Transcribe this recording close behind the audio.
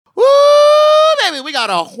got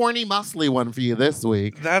a horny muscly one for you this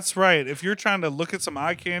week. That's right. If you're trying to look at some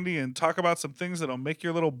eye candy and talk about some things that'll make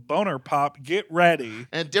your little boner pop, get ready.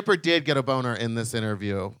 And Dipper did get a boner in this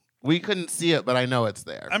interview. We couldn't see it, but I know it's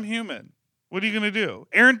there. I'm human. What are you going to do?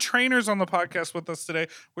 Aaron Trainer's on the podcast with us today.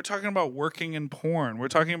 We're talking about working in porn. We're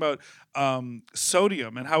talking about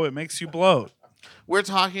sodium and how it makes you bloat. We're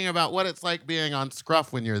talking about what it's like being on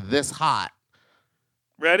Scruff when you're this hot.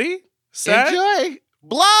 Ready? Set? Enjoy.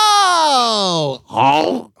 Blow!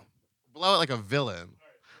 Oh. Blow it like a villain.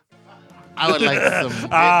 I would like some.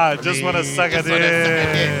 Just want to suck it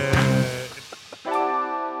in.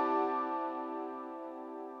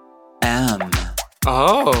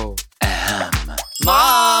 Oh.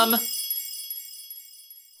 Mom!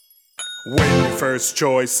 When your first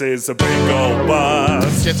choice is a big old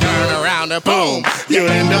bus, You turn around and boom, you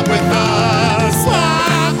end up with a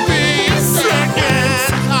sloppy seconds.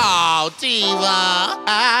 Oh, diva.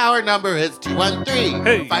 Our number is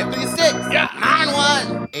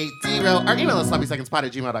 213-536-9180. Our email is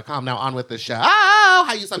sloppysecondspot@gmail.com. Now on with the show. Oh,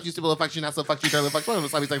 how you sloppy, you stupid, fuck you, not so fuck you, darling, fuck you.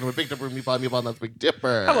 Sloppy second with Big Dipper, meatball, that's Big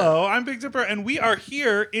Dipper. Hello, I'm Big Dipper, and we are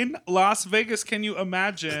here in Las Vegas. Can you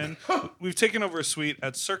imagine? We've taken over a suite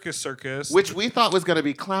at Circus, Which we thought was going to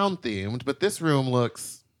be clown themed, but this room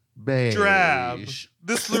looks beige. drab.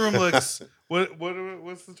 This room looks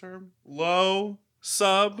what's the term? Low,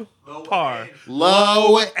 sub, par.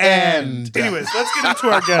 Low end. Anyways, let's get into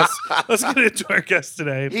our guest. Let's get into our guest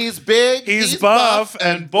today. He's big, He's buff,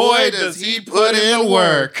 and boy, does he put in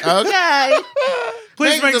work. Okay.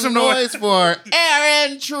 Please make some noise for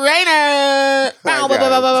Aaron Trainer.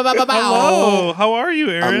 Hello, how are you,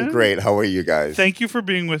 Aaron? I'm great. How are you guys? Thank you for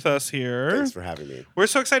being with us here. Thanks for having me. We're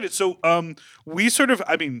so excited. So, we sort of,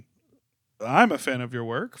 I'm a fan of your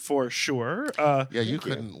work for sure. Yeah, you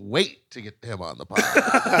couldn't wait to get him on the pod.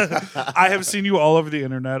 I have seen you all over the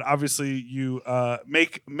internet. Obviously, you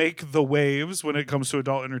make the waves when it comes to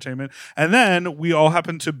adult entertainment. And then we all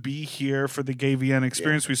happen to be here for the Gay VN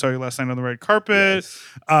experience. We saw you last night on the red carpet. Yes.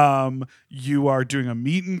 You are doing a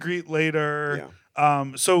meet and greet later. Yeah.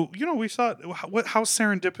 So, we thought, how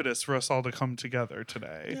serendipitous for us all to come together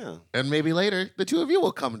today. Yeah. And maybe later, the two of you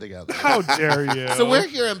will come together. How dare you? So we're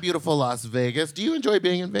here in beautiful Las Vegas. Do you enjoy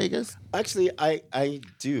being in Vegas? Actually, I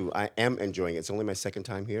do. I am enjoying it. It's only my second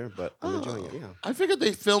time here, but I'm enjoying it. Yeah. I figured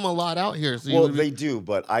they film a lot out here. So Well, they do,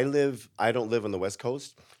 but I don't live on the West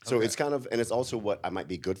Coast, so Okay. it's kind of, and it's also what I might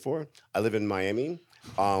be good for. I live in Miami.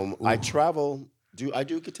 I travel. I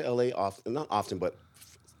do get to LA often, not often, but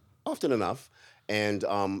often enough. And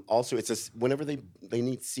also, it's just whenever they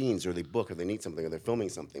need scenes or they book or they need something or they're filming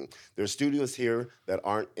something, there's studios here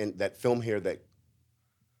that film here that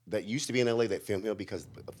used to be in LA that film here because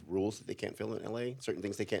of rules that they can't film in LA. Certain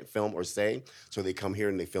things they can't film or say, so they come here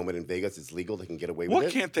and they film it in Vegas. It's legal; they can get away with it.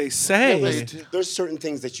 What can't they say? Yeah, there's certain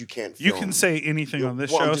things that you can't film. You can say anything on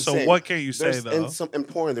this Well, I'm show, just so saying, what can't you say, though? In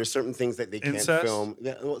porn, there's certain things that they can't Incest? film.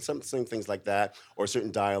 Yeah, well, some things like that, or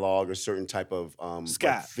certain dialogue, or certain type of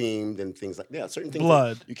Scat. like themed and things like certain things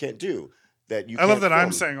Blood. that you can't do. That you I love can't that I'm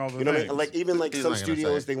film. saying all the You know what I things. mean? Like even like He's some not gonna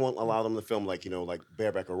studios, say. they won't allow them to film like like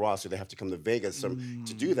Bareback or Ross, so they have to come to Vegas to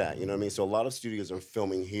do that. You know what I mean? So a lot of studios are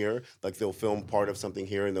filming here. Like they'll film part of something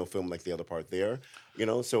here and they'll film like the other part there.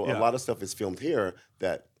 So Yeah. a lot of stuff is filmed here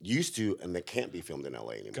that used to and that can't be filmed in LA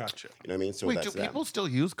anymore. Gotcha. You know what I mean? So Wait, that's do that. people still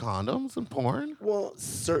use condoms in porn? Well,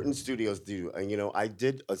 certain studios do. And, I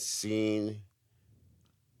did a scene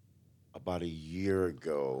about a year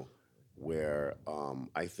ago where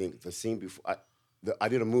I think the scene before... I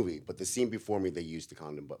did a movie, but the scene before me, they used the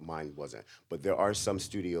condom, but mine wasn't. But there are some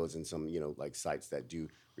studios and some, like sites that do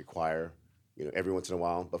require, every once in a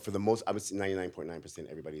while. But for the most, I would say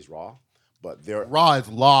 99.9% everybody's raw. But there Raw is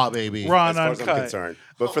law, baby. Raw as far as I'm uncut. concerned.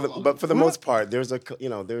 But for the most part, there's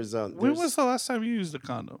When was the last time you used a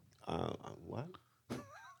condom? what?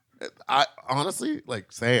 I honestly,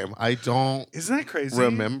 same. I don't Isn't that crazy?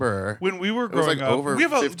 remember. When we were It was, growing like, up, over we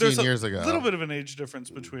have 15 there's years a ago. little bit of an age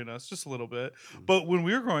difference between us, just a little bit. But when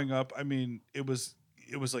we were growing up, it was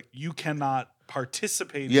like you cannot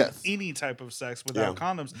participate Yes. in any type of sex without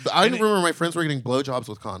condoms. I And remember my friends were getting blowjobs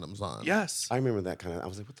with condoms on. Yes. I remember that kind of. I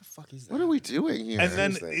was like, what the fuck is that? What are we doing here? And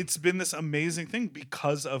then Seriously. it's been this amazing thing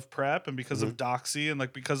because of PrEP and because of Doxy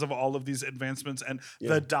and because of all of these advancements and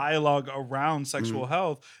the dialogue around sexual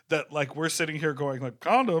health that we're sitting here going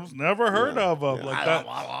condoms, never heard of them.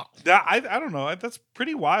 Yeah. I don't know. That's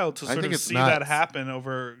pretty wild to I sort think of it's see that nuts. happen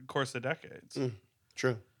over the course of decades.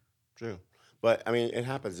 True. But I mean, it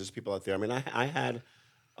happens. There's people out there. I mean, I had,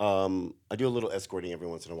 I do a little escorting every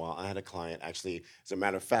once in a while. I had a client actually, as a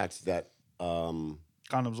matter of fact, that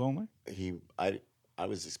Condoms only? I I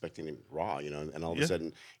was expecting him raw, and all of Yeah. a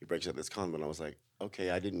sudden he breaks out this condom, and I was like, okay,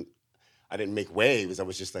 I didn't make waves. I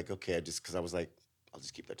was just like, okay, because I was like, I'll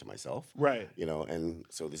just keep that to myself, Right. And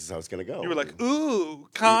so this is how it's gonna go. You were like, And- ooh,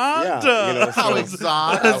 condoms. Yeah, How so-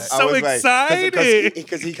 exotic. That's so exciting.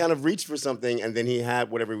 Because he kind of reached for something, and then he had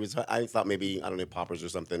whatever he was. I thought maybe, I don't know, poppers or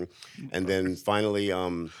something, and then finally,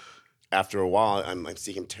 after a while, I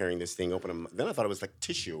see him tearing this thing open. Then I thought it was like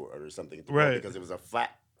tissue or something, Right. Because it was a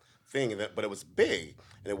flat thing, but it was big,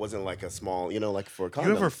 and it wasn't like a small, like for a You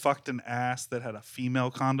condom. ever fucked an ass that had a female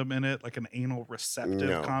condom in it, like an anal receptive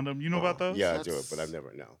No. condom? You know about those? Yeah, I do it, That's- but I've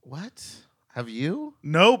never no. What? Have you?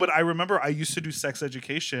 No, but I remember I used to do sex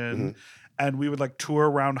education, and we would like tour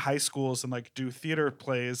around high schools and like do theater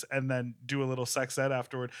plays, and then do a little sex ed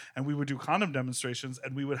afterward. And we would do condom demonstrations,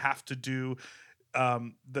 and we would have to do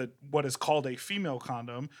what is called a female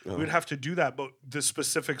condom. We would have to do that, but the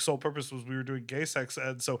specific sole purpose was we were doing gay sex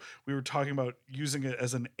ed, so we were talking about using it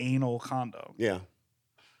as an anal condom. Yeah,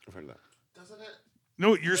 I've heard of that. Doesn't it?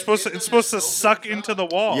 No, you're supposed to. It's supposed to suck into the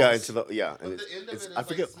walls. Yeah, and But it's the end of it's it is I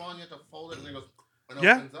forget. like small and you have to fold it and it goes. It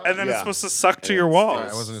Yeah, opens up. and then it's Yeah. supposed to suck to And your it's- walls. Sorry,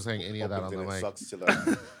 I wasn't saying any of that on opens the and it mic. sucks to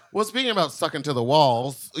the. Well, speaking about sucking to the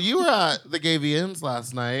walls, you were at the Gay VNs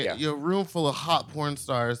last night. Yeah. Your room full of hot porn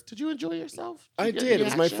stars. Did you enjoy yourself? I you get did. It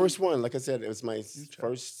was my reaction? first one. Like I said, it was my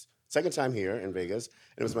second time here in Vegas.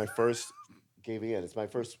 It was my first Gay VN. It's my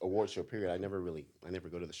first award show. Period. I never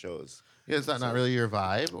go to the shows. Yeah, is that not really your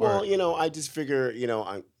vibe? Well, I just figure,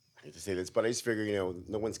 I hate to say this, but I just figure,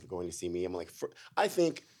 no one's going to see me. I'm like, I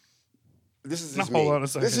think this is just Now, me. hold on a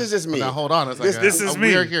second. This is just me. now hold on a second. This is me.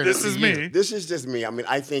 We are here to This see is you. me. This is just me. I mean,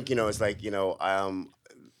 I think, it's like,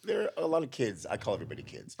 there are a lot of kids. I call everybody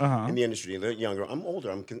kids in the industry. They're younger. I'm older.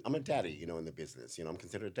 I'm a daddy, in the business. I'm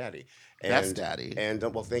considered a daddy. Best daddy. And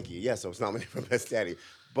well, thank you. Yes, I was nominated for best daddy.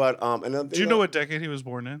 But Do you know what decade he was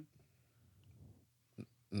born in?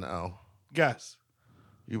 No. Guess.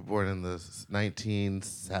 You were born in the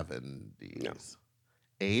 1970s. No.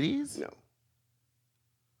 80s? No.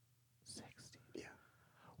 60s. Yeah.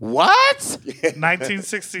 What?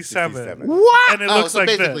 1967. What? And it looks so like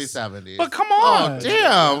basically this. 70s. But come on. Oh,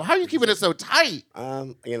 damn. How are you keeping it so tight?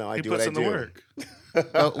 I He do what puts I in do. the work.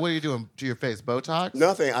 What are you doing to your face? Botox?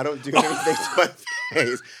 Nothing. I don't do anything to my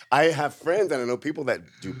face. I have friends and I know people that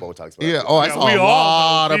do Botox. But Yeah. Oh, I Yeah, saw we a all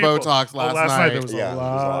lot know of people. Botox last Last night there was Yeah, a it was a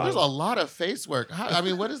lot. lot. There's a lot of face work.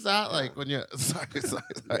 What is that like when you sorry.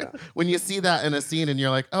 When you see that in a scene and you're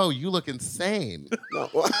like, oh, you look insane. No.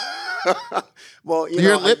 Well,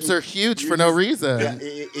 Your lips are huge for no reason. Yeah,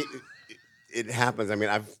 it happens. I mean,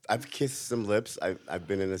 I've kissed some lips. I've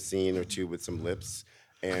been in a scene or two with some lips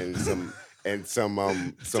and some They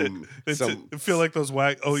feel like those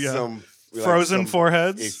oh yeah. some like Frozen some-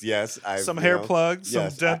 foreheads. Yes, Some hair plugs, some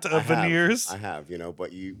dent I have. veneers. I have,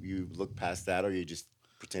 but you look past that, or you just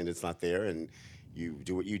pretend it's not there, and you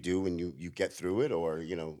do what you do, and you get through it, or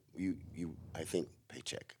you I think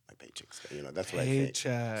paycheck, my paychecks. That's what I think.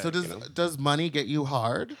 Paycheck. So does money get you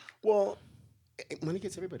hard? Well, money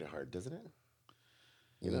gets everybody hard, doesn't it?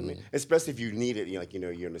 You know what I mean? Especially if you need it, you're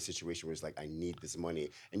in a situation where it's like, I need this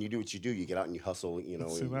money. And you do what you do. You get out and you hustle, See, and that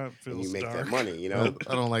you feels make dark. that money, I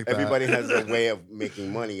don't like that. Everybody has a way of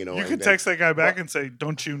making money, You and could then- text that guy back and say,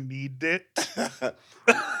 "Don't you need it?"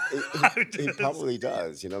 He probably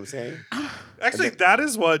does, you know what I'm saying? Actually, that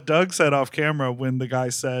is what Doug said off camera when the guy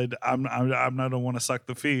said, "I'm not don't want to suck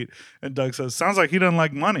the feet," and Doug says, "Sounds like he doesn't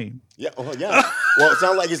like money." Yeah, yeah. Well, it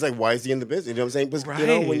sounds like he's like, why is he in the business? You know what I'm saying?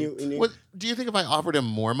 But, when you What do you think if I offered him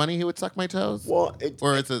more money, he would suck my toes? well,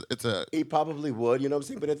 Or it's a he probably would, you know what I'm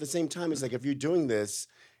saying? But at the same time, it's like, if you're doing this,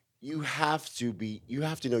 you have to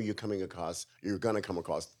know you're gonna come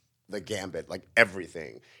across the gambit, like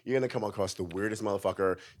everything. You're gonna come across the weirdest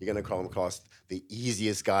motherfucker. You're gonna come across the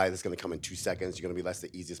easiest guy that's gonna come in 2 seconds. You're gonna be, that's the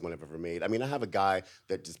easiest money I've ever made. I mean, I have a guy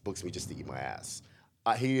that just books me just to eat my ass.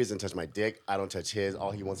 He doesn't touch my dick. I don't touch his.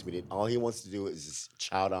 All he wants to do is just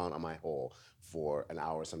chow down on my hole for an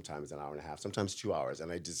hour, sometimes an hour and a half, sometimes 2 hours,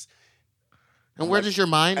 and I just. And where does your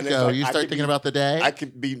mind and it's go? like, You I start could thinking be- about the day? I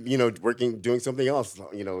could be, doing something else.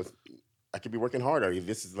 I could be working harder.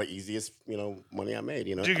 This is the easiest, money I made.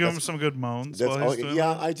 Did you give him some good moans? That's While all, he's doing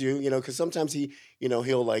yeah, that? I do. Because sometimes he'll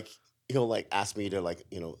ask me to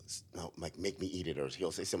make me eat it, or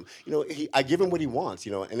he'll say some. I give him what he wants.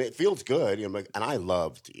 And it feels good. And I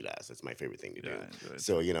love to eat ass. That's my favorite thing to do. Yeah, I enjoy it.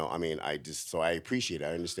 So I mean, I appreciate it.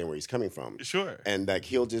 I understand where he's coming from. Sure. And like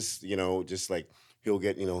he'll just he'll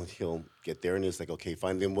get there and it's like, okay,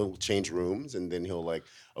 fine. Then we'll change rooms, and then he'll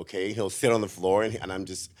sit on the floor, and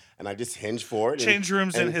I just hinge for it. Change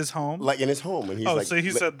rooms in and his home? like in his home, and he's like, so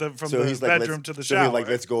he said from so the he's like, bedroom to the So shower. he's like,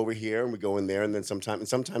 let's go over here, and we go in there, and then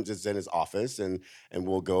sometimes it's in his office, and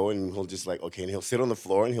we'll go, and he'll just like, okay, and he'll sit on the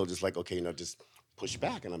floor, and he'll just like, okay, just push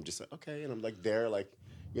back, and I'm just like, okay, and I'm like there, like,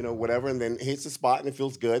 whatever, and then he hits the spot, and it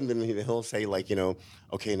feels good, and then he'll say like,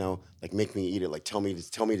 okay, now like make me eat it, like tell me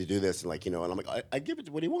to do this, and like, and I'm like, I give it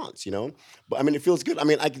what he wants, but I mean, it feels good. I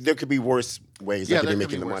mean, there could be worse ways I could be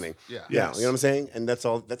making the money. Yeah, yes. You know what I'm saying? And that's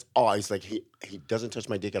all. He's like, he doesn't touch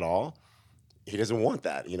my dick at all. He doesn't want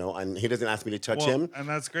that, and he doesn't ask me to touch him. And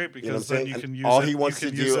that's great because You know what I'm then saying? you can And use all it. he wants you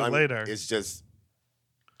to can use do it later. is just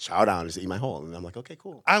chow down, just eat my hole, and I'm like, okay,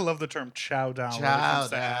 cool. I love the term chow down. when it Chow comes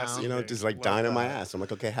to ass down. eating. Just like Love dine on my that. ass. I'm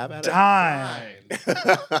like, okay, have at Dine.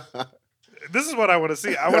 it. This is what I want to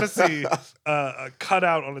see. I want to see a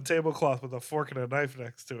cutout on a tablecloth with a fork and a knife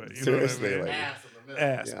next to it. You Seriously, know what I mean? like- Ass in the middle.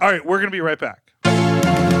 Ass. Yeah. All right, we're gonna be right back.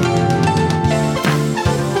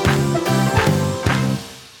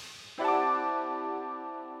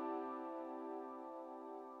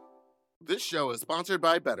 This show is sponsored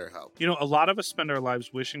by BetterHelp. You know, a lot of us spend our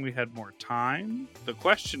lives wishing we had more time. The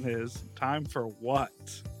question is, time for what?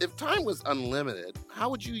 If time was unlimited, how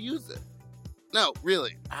would you use it? No,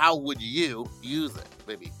 really, how would you use it?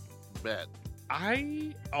 Maybe bed.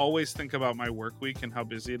 I always think about my work week and how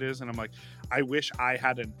busy it is, and I'm like, I wish I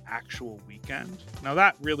had an actual weekend. Now,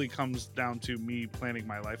 that really comes down to me planning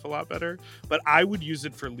my life a lot better, but I would use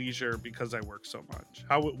it for leisure because I work so much.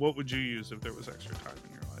 What would you use if there was extra time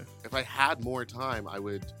in your life? If I had more time, I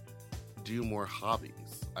would do more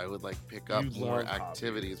hobbies. I would like pick up You more love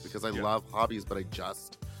activities hobbies. because I Yeah. love hobbies, but I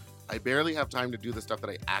barely have time to do the stuff that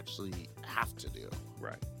I actually have to do.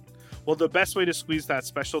 Right. Well, the best way to squeeze that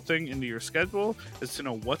special thing into your schedule is to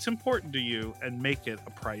know what's important to you and make it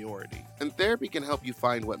a priority. And therapy can help you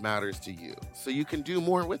find what matters to you so you can do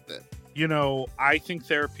more with it. You know, I think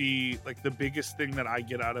therapy, like the biggest thing that I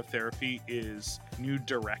get out of therapy is new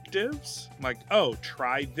directives. Like, oh,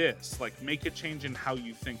 try this. Like, make a change in how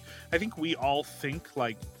you think. I think we all think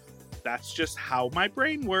like, that's just how my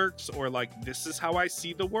brain works, or like, this is how I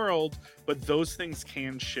see the world. But those things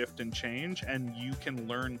can shift and change, and you can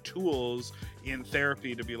learn tools in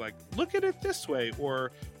therapy to be like, look at it this way,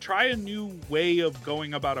 or try a new way of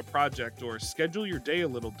going about a project, or schedule your day a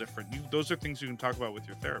little different. Those are things you can talk about with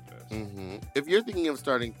your therapist. If you're thinking of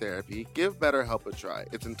starting therapy, give BetterHelp a try.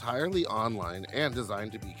 It's entirely online and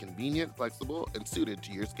designed to be convenient, flexible, and suited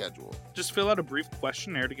to your schedule. Just fill out a brief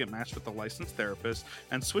questionnaire to get matched with a licensed therapist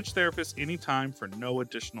and switch therapists anytime for no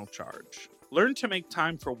additional charge. Learn to make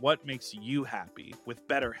time for what makes you happy with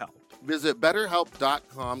BetterHelp. Visit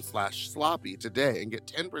betterhelp.com/sloppy today and get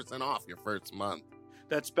 10% off your first month.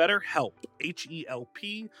 That's BetterHelp,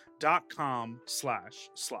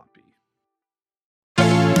 HELP.com/sloppy.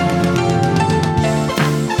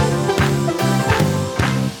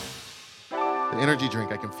 The energy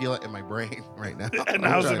drink, I can feel it in my brain right now. And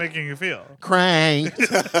how's it making you feel? Cranked.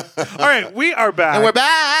 All right, we are back. And we're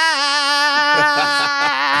back.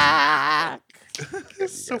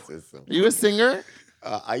 So- Are you a singer?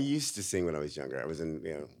 I used to sing when I was younger. I was in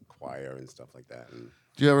choir and stuff like that. And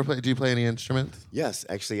Do you play any instruments? yes,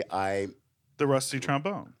 actually, the rusty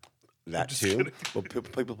trombone. that just too. kidding. Well,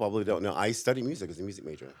 people probably don't know. I study music as a music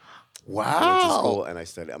major. I went to Wow. school and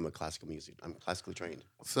I'm classically trained.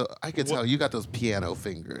 So I could tell you got those piano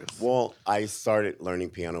fingers. Well, I started learning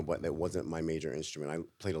piano, but that wasn't my major instrument. I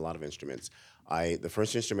played a lot of instruments. The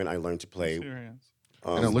first instrument I learned to play. Serious.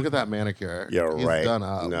 I know, look at that manicure. Yeah, He's right. done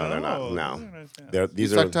up. No, they're not. Oh, No, very nice, yeah. They're, You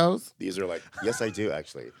these suck are toes? these are like yes, I do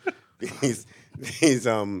actually. these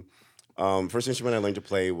first instrument I learned to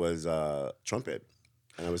play was trumpet,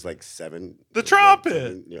 and I was like 7. The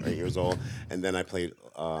trumpet! 8 years old, and then I played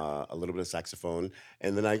a little bit of saxophone,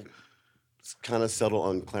 and then I kind of settled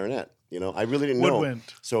on clarinet. I really didn't know. Woodwind.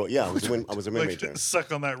 So yeah, I was a wind Like, major.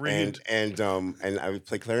 suck on that reed. And I would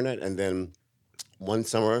play clarinet, and then one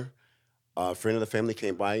summer, a friend of the family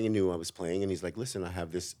came by and knew I was playing, and he's like, "Listen, I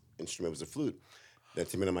have this instrument. It was a flute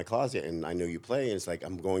that's been in my closet, and I know you play." And it's like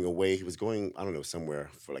I'm going away. He was going, I don't know, somewhere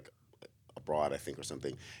for like abroad, I think, or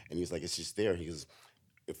something. And he was like, "It's just there." He goes,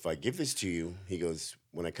 "If I give this to you," he goes,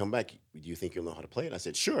 "when I come back, do you think you'll know how to play it?" I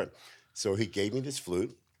said, "Sure." So he gave me this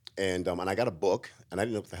flute. And I got a book, and I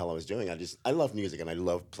didn't know what the hell I was doing. I love music, and I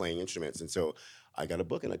love playing instruments. And so I got a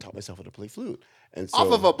book and I taught myself how to play flute. And so,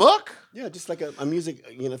 Off of a book? yeah, just like a music,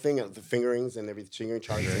 thing, the fingerings and everything, fingering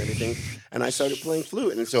charts and everything. And I started playing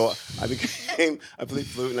flute, and so I played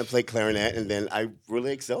flute and I played clarinet, and then I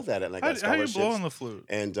really excelled at it. And I got How do you scholarships. blow on the flute?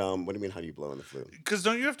 And what do you mean? How do you blow on the flute? Because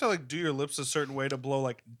don't you have to like do your lips a certain way to blow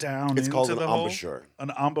like down It's into called an the hole? embouchure. An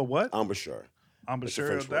what? Embouchure. I'm It's a sure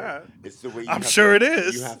French of word. that. It's the way I'm sure it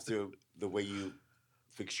is. You have to the way you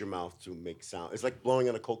fix your mouth to make sound. It's like blowing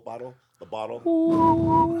on a Coke bottle, the bottle,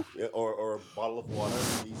 yeah, or a bottle of water.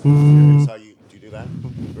 That's how you do that.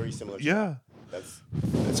 Very similar. To Yeah. that.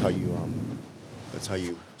 That's how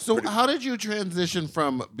you So how did you transition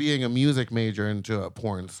from being a music major into a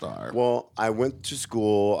porn star? Well, I went to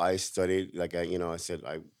school. I studied, like I said,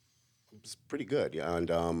 I was pretty good, yeah,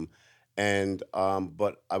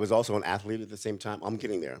 but I was also an athlete at the same time. I'm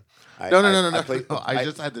getting there. No. I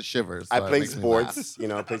just had the shivers. So I it played makes me laugh. sports.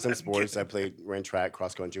 I played some sports. Ran track,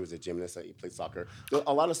 cross country. Was a gymnast. I played soccer.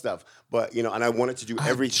 A lot of stuff. But and I wanted to do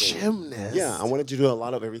everything. Gymnast. Yeah, I wanted to do a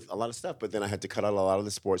lot of stuff. But then I had to cut out a lot of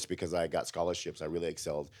the sports because I got scholarships. I really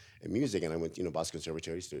excelled in music, and I went Boston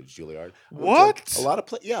Conservatory, studied Juilliard. What? A lot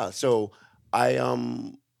of yeah. So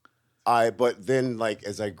but then like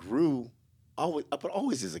as I grew. But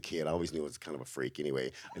always as a kid, I always knew I was kind of a freak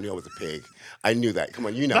anyway. I knew I was a pig. I knew that. Come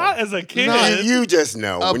on, you know. Not as a kid. No, you just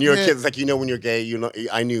know. When you're a pig. kid, it's like, when you're gay,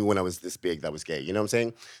 I knew when I was this big that I was gay. You know what I'm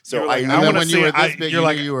saying? So You were like, I knew. I And then wanna when see- you were this I- big, you're you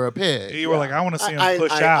like- knew you were a pig. You were like, I want to see him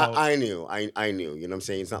push out. I knew. I knew. You know what I'm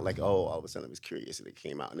saying? It's not like, all of a sudden I was curious and it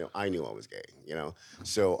came out. No, I knew I was gay,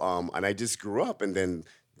 So, and I just grew up, and then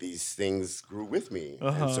these things grew with me.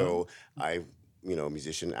 Uh-huh. And so I,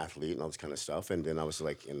 musician, athlete, and all this kind of stuff. And then I was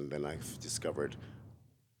like, and then I discovered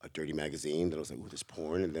a dirty magazine. Then I was like, ooh, there's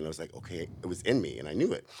porn. And then I was like, okay, it was in me, and I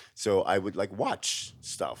knew it. So I would like watch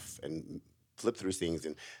stuff and flip through things.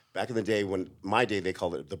 And back in the day, they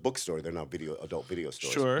called it the bookstore. They're now adult video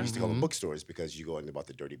stores. Sure. We used to call them bookstores because you go in about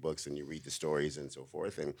the dirty books and you read the stories and so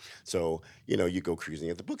forth. And so, you go cruising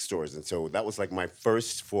at the bookstores. And so that was like my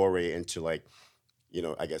first foray into like,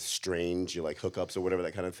 I guess strange, like hookups or whatever,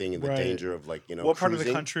 that kind of thing, and the Right. danger of like, What part of the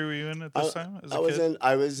cruising. country were you in at this time? As a I was kid?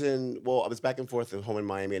 I was back and forth at home in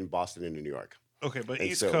Miami and Boston and New York. Okay, but And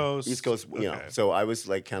East so- Coast. East Coast, okay. So I was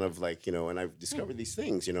like kind of like, and I discovered these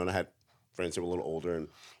things, and I had friends that were a little older, and,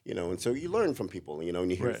 and so you learn from people, and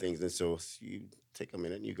you hear Right. things, and so you take a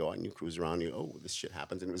minute and you go out and you cruise around, and this shit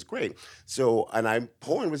happens, and it was great. So, and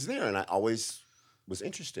porn was there, and I always was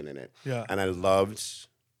interested in it. Yeah. And I loved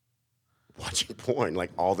watching porn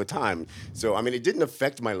like all the time. So I mean, it didn't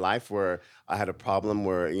affect my life where I had a problem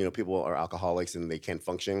where people are alcoholics and they can't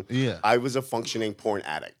function. Yeah. I was a functioning porn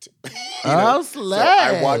addict. Oh, So slay.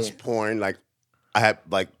 I watched porn like. I had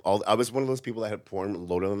like I was one of those people that had porn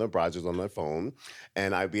loaded on their browsers on their phone,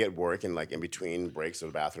 and I'd be at work and like in between breaks or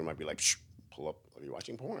the bathroom, I'd be like, shh, pull up, are you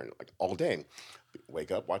watching porn? Like all day.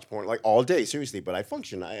 Wake up, watch porn, like all day, seriously. But I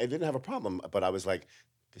functioned. I didn't have a problem, but I was like,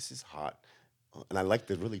 this is hot. And I like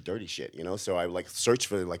the really dirty shit, So I like search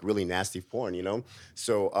for like really nasty porn,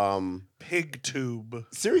 So Pig tube.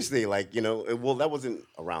 seriously, like well, that wasn't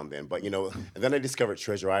around then, but and then I discovered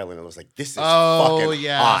Treasure Island, and I was like, this is Oh, fucking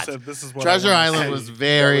yeah. hot. So this is what Treasure I wanna Island see. was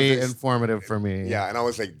very That was informative for me. Yeah, and I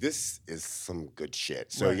was like, this is some good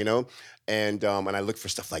shit. So, Right. And I looked for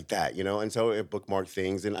stuff like that, and so I bookmarked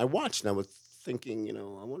things, and I watched, and I was thinking,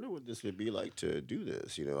 I wonder what this would be like to do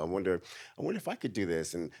this, I wonder if I could do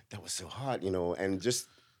this, and that was so hot, and just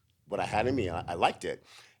what I had in me, I liked it,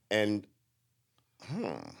 and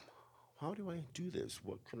how do I do this?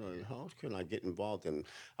 How can I get involved, and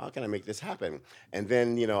how can I make this happen? And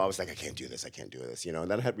then, I was like, I can't do this,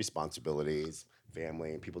 and then I had responsibilities,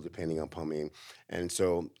 family, and people depending upon me, and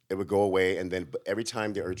so it would go away, and then but every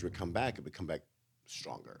time the urge would come back, it would come back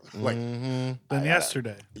stronger, like Mhm. Than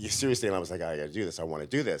yesterday. seriously, and I was like, I gotta do this, I want to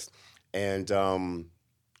do this, and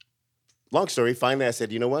long story, finally I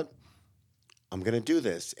said, you know what? I'm gonna do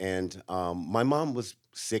this. And my mom was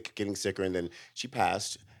sick, getting sicker, and then she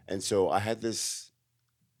passed. And so I had this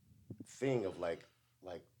thing of like,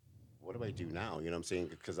 what do I do now? You know what I'm saying?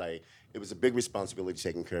 Because it was a big responsibility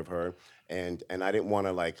taking care of her, and I didn't want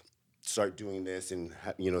to like start doing this and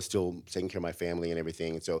still taking care of my family and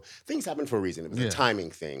everything. And so things happen for a reason. It was Yeah. a timing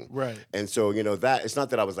thing. Right. And so that it's not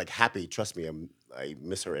that I was like happy. Trust me, I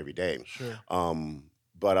miss her every day. Sure.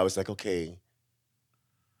 But I was like, okay.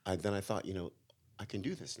 Then I thought, I can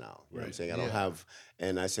do this now. You know what I'm Right. saying? I don't Yeah. have,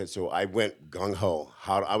 and I said, so I went gung ho.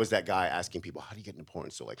 I was that guy asking people, how do you get into porn?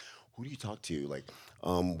 So like, who do you talk to? Like,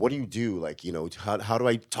 what do you do? Like, how do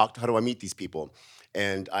I talk? How do I meet these people?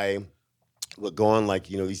 And I would go on like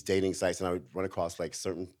these dating sites, and I would run across like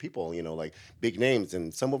certain people, like big names,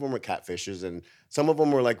 and some of them were catfishers, and some of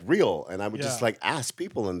them were like real, and I would just Yeah. like ask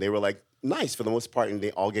people, and they were like nice for the most part, and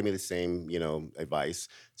they all gave me the same advice: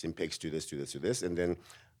 send pics, do this, do this, do this, and then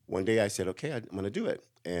one day I said, okay, I'm gonna do it,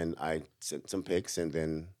 and I sent some pics, and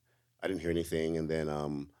then I didn't hear anything, and then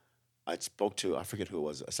I spoke to, I forget who it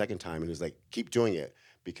was, a second time, and he was like, keep doing it,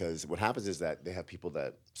 because what happens is that they have people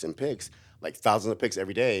that send pics, like thousands of pics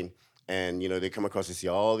every day, and they come across and see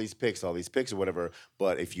all these pics or whatever.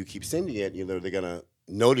 But if you keep sending it, they're gonna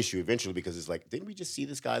notice you eventually, because it's like, didn't we just see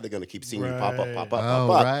this guy? They're gonna keep seeing you pop up, Right. pop up, Oh,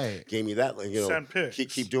 pop up. right. Gave me that, Send pics.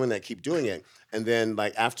 keep doing that, keep doing it, and then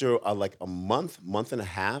like after like a month and a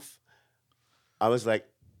half, I was like,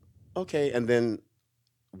 okay, and then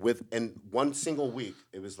in one single week,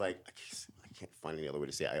 it was like I can't find any other way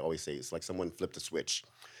to say it. I always say it's like someone flipped a switch,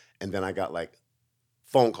 and then I got like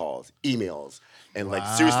phone calls, emails, and like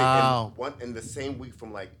seriously, Wow. in the same week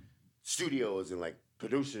from like studios and like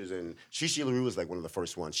producers, and Shishi LaRue was like one of the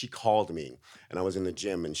first ones. She called me, and I was in the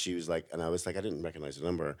gym, and she was like, and I was like, I didn't recognize the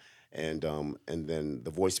number, and then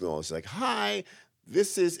the voicemail was like, hi.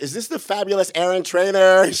 Is this the fabulous Aaron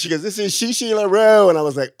Trainer? And she goes, this is Shishi LaRue. And I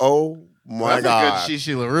was like, oh my That's God. a good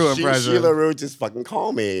Shishi LaRue impression. Shishi LaRue just fucking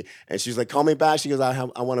called me. And she was like, call me back. She goes,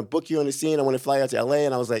 I want to book you on the scene. I want to fly out to LA.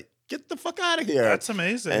 And I was like, get the fuck out of here. That's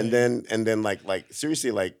amazing. And then like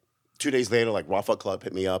seriously, like 2 days later, like Raw Fuck Club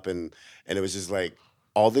hit me up, and it was just like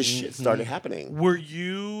all this shit started happening.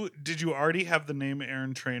 Did you already have the name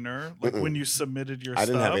Aaron Trainer when you submitted your stuff? I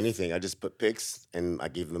didn't have anything. I just put pics, and I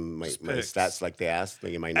gave them my pics. stats like they asked, my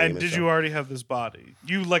name And did stuff. you already have this body?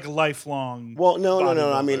 You like lifelong? Well, no.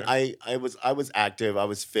 I mean, bodybuilder. I was active. I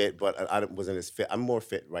was fit, but I wasn't as fit. I'm more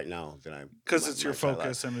fit right now than I. Because it's your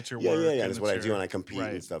focus and it's your Yeah, work. yeah. and That's what I it's do, and I compete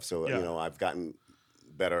right. and stuff. So Yeah. I've gotten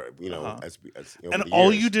better. As over And the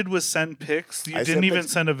all years. you did was send pics. You I didn't sent even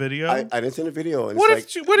pics. send a video. I didn't send a video. And what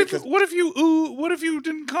it's if like, what if you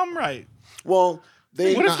didn't come right? Well,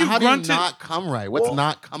 they. What if you How do you grunted- not come right? What's Well,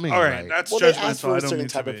 not coming All right? right, that's Well, they asked judgmental. for I a don't certain need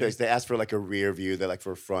type to of be pics. They asked for like a rear view. They like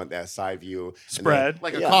for a front, a side view, and spread.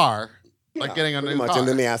 Like a Yeah. car. Yeah, Like getting a pretty new much. car. And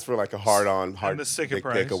then they asked for like a hard the sticker dick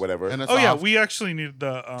price. pic or whatever. And a Oh yeah, soft- we actually need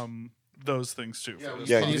the those things too. Yeah, for this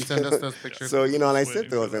Yeah, can you podcast. send us those pictures? So and I Just sent waiting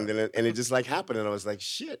for those, and that. then it just like happened, and I was like,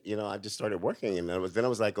 shit, I just started working, and then I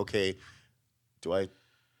was like, okay, do I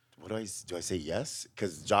say yes?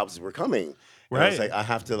 Because jobs were coming. And I was Right. like, I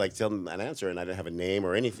have to like tell them an answer, and I didn't have a name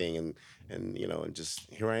or anything, and just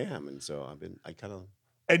here I am, and so I kind of.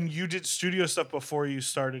 And you did studio stuff before you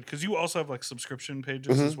started because you also have like subscription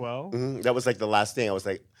pages as well. That was like the last thing. I was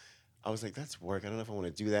like, that's work. I don't know if I want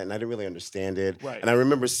to do that, and I didn't really understand it. Right. And I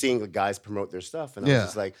remember seeing the guys promote their stuff, and I Yeah. was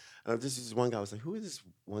just like, this is one guy. I was like, who is this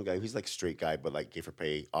one guy? He's like straight guy, but like gay for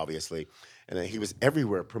pay, obviously. And then he was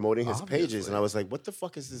everywhere promoting his pages, and I was like, what the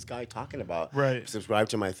fuck is this guy talking about? Right. Subscribe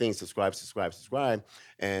to my thing. Subscribe.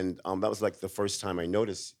 And that was like the first time I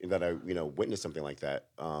noticed that I witnessed something like that.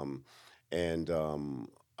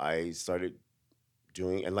 I started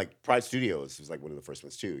doing, and like Pride Studios was like one of the first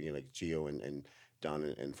ones too. Like Gio and down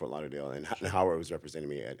in Fort Lauderdale, and Howard was representing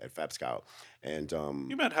me at Fab Scout, and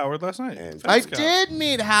You met Howard last night. And- Fab I Scout. did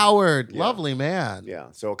meet Howard. Yeah. Lovely man. yeah.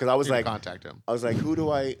 So because I was You can like, contact him.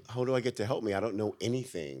 how do I get to help me? I don't know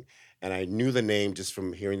anything, and I knew the name just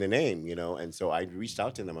from hearing the name, and so I reached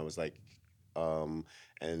out to them. I was like,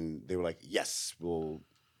 and they were like, yes, we'll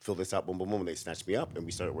fill this out. Boom, boom, boom. They snatched me up, and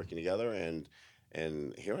we started working together, and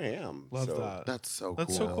here I am. Love So- that. That's so cool.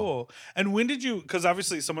 That's so cool. And when did you? Because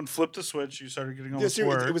obviously someone flipped a switch. You started getting all Yeah, this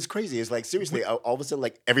seriously, work. it was crazy. It's like seriously, all of a sudden,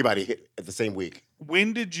 like everybody hit at the same week.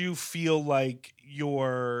 When did you feel like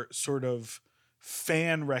your sort of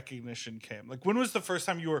fan recognition came? Like when was the first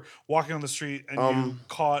time you were walking on the street and you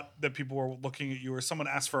caught that people were looking at you, or someone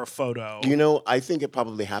asked for a photo? I think it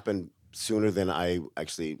probably happened sooner than I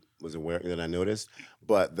actually was aware, than I noticed.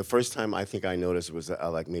 But the first time I think I noticed was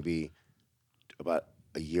like maybe about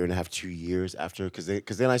a year and a half, 2 years after, because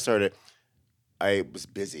then I was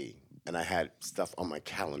busy and I had stuff on my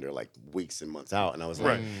calendar like weeks and months out, and I was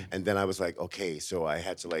like, Right. and then I was like, okay, so I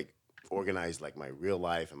had to like organize like my real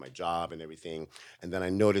life and my job and everything, and then I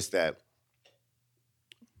noticed that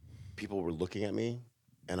people were looking at me,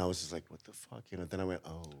 and I was just like, what the fuck, Then I went,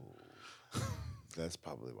 oh. That's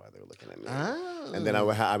probably why they were looking at me. Oh. And then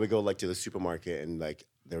I would go like to the supermarket, and like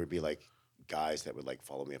there would be like guys that would like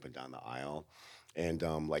follow me up and down the aisle, and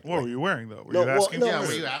like What were you wearing though? Were No, you well, asking? no, for Yeah, it?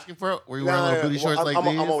 were you asking for it? Were you No, wearing little no, booty well, shorts like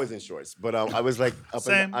I'm these? always in shorts, but I was like up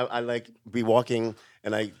Same. and I like be walking,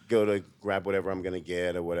 and I go to grab whatever I'm gonna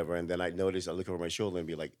get or whatever, and then I look over my shoulder and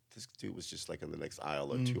be like, this dude was just like in the next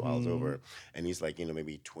aisle or 2 aisles over, and he's like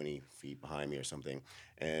maybe 20 feet behind me or something,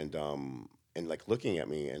 and and like looking at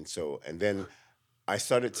me, and then I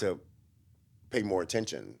started to pay more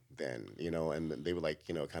attention then, and then they were like,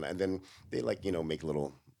 kind of, and then they like, make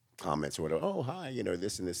little comments or whatever. Oh, hi,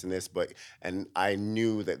 this and this and this. And I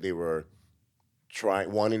knew that they were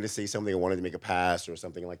wanting to say something or wanted to make a pass or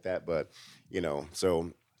something like that. But,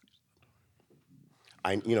 so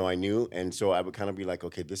I knew. And so I would kind of be like,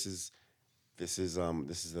 okay, this is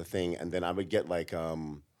the thing. And then I would get like,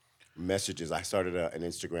 messages. I started an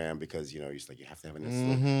Instagram because you have to have an Instagram.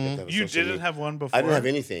 You have to have a You social didn't media. have one before. I didn't have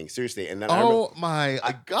anything, seriously. And then Oh my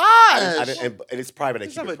I gosh! didn't, and it's private. I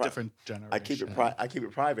Just keep have it a different generation. I keep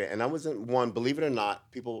it private. And I wasn't one. Believe it or not,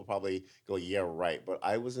 people will probably go, "Yeah, right." But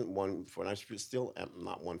I wasn't one for, and I still am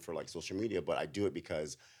not one for like social media. But I do it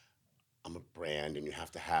because I'm a brand, and you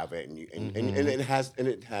have to have it, and and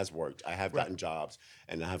it has worked. I have gotten jobs,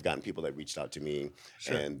 and I have gotten people that reached out to me,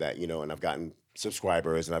 and that and I've gotten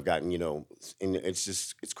subscribers, and I've gotten and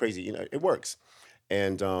it's crazy. It works,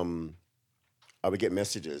 and I would get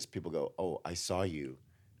messages. People go, "Oh, I saw you."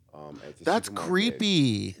 At the That's supermarket."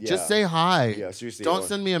 creepy. Yeah. Just say hi. Yeah, seriously. Don't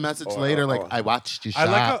send me a message or- later or- like or- I watched you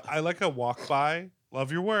shop. I like a walk by. Love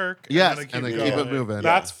your work. Yes, I and then keep it going. moving.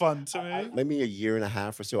 That's fun to me. Maybe a year and a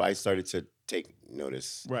half or so, I started to take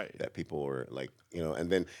notice Right. that people were like, and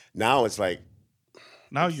then now it's like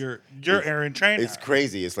Now you're Aaron Trainer. it's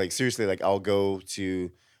crazy. It's like seriously, like I'll go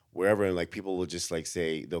to wherever and like people will just like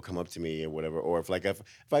say they'll come up to me or whatever, or if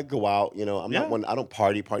I go out, I'm not one. I don't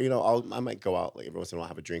party. I might go out like every once in a while,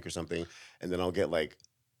 have a drink or something, and then I'll get like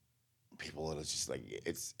people that'll just like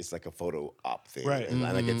it's like a photo op thing, Right. and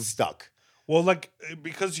I get stuck. Well, like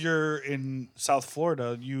because you're in South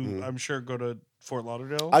Florida, you I'm sure go to Fort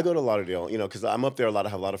Lauderdale. I go to Lauderdale, because I'm up there a lot. I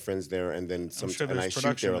have a lot of friends there, and then sure and I there's shoot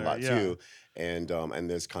there production a lot there, yeah. too. And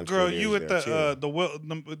there's content. Girl, you at there too. the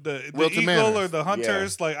Wilton Eagle Manors. or the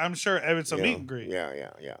Hunters? Like I'm sure it's a meet and greet. Yeah.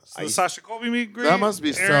 It's the Sasha Colby meet and greet. That must be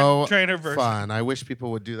Aaron so Trainer version. fun. I wish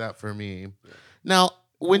people would do that for me. Now,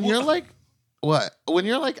 when you're like, what? When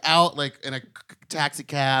you're like out like in a taxi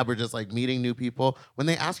cab or just like meeting new people, when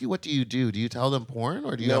they ask you what do you tell them porn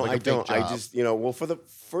or do you have like a I fake don't. job? I just well,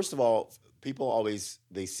 first of all, people always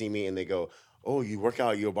they see me and they go, "Oh, you work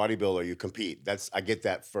out, you're a bodybuilder, you compete." I get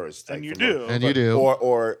that first, And like, you from do. And you do.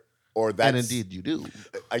 or that's and indeed you do.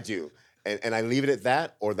 I do, and I leave it at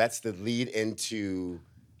that, or that's the lead into.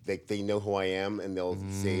 They know who I am, and they'll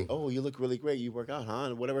say, "Oh, you look really great. You work out, huh?"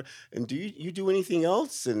 And whatever. And do you do anything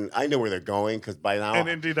else? And I know where they're going because by now, And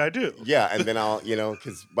indeed I do. yeah. And then I'll,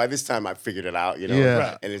 because by this time I figured it out, Yeah.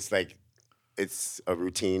 Right. And it's like it's a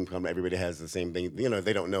routine. Everybody has the same thing.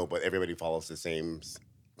 They don't know, but everybody follows the same.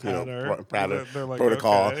 Pattern. They're like,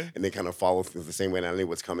 protocol, okay. and they kind of follow through the same way. And I know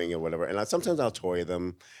what's coming or whatever. And sometimes I'll toy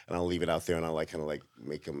them, and I'll leave it out there, and I'll like kind of like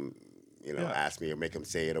make them. Ask me or make them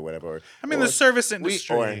say it or whatever. I mean, or, the service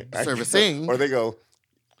industry. Servicing. Or they go,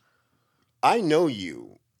 I know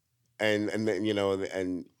you, and then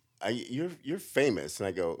you're famous, and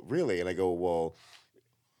I go, really, and I go, well,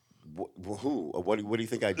 who? What do you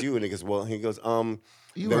think I do? And he goes,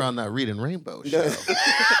 You were on that Reed and Rainbow show.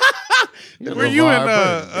 Were you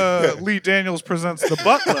in Lee Daniels Presents The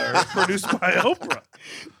Butler, produced by Oprah?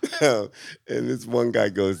 And this one guy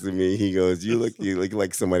goes to me. He goes, "You look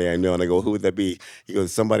like somebody I know." And I go, "Who would that be?" He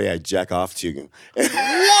goes, "Somebody I jack off to."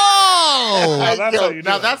 Whoa! That's how you do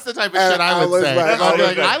Now it. that's the type of And shit I I would was say. like- I'd be I like,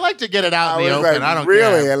 was like- I like to get it out in the was open. like, I don't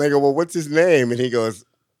really? care. And I go, "Well, what's his name?" And he goes,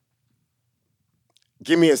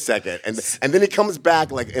 "Give me a second." And then he comes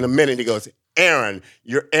back like in a minute. He goes, "Aaron,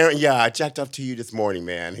 you're Aaron. Yeah, I jacked off to you this morning,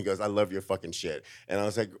 man." He goes, "I love your fucking shit." And I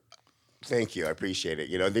was like, "Thank you, I appreciate it."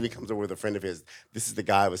 And then he comes over with a friend of his. This is the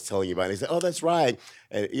guy I was telling you about. And he said, "Oh, that's right."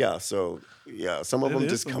 And some of It them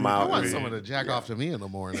is just when come you I out. want and- someone to jack off to me in the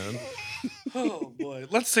morning. Oh, boy.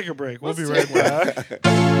 Let's take a break. We'll be right back.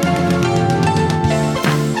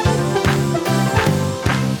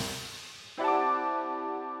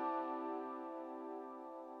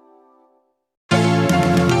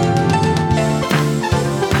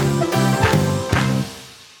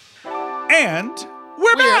 And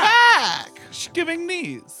we're back. Giving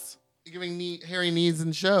knees. Giving hairy knees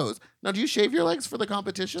and shows. Now, do you shave your legs for the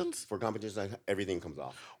competitions? For competitions, everything comes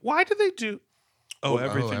off. Why do they do? Oh, Well,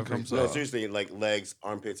 everything everything. comes No, off. seriously, like legs,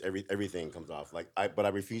 armpits, everything comes off. But I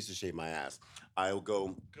refuse to shave my ass. I'll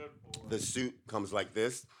go. The suit comes like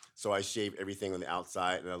this, so I shave everything on the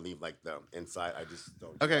outside, and I leave like the inside. I just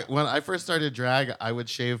don't. do Okay, that. when I first started drag, I would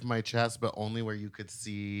shave my chest, but only where you could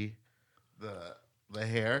see the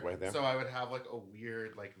hair. Right there? So I would have like a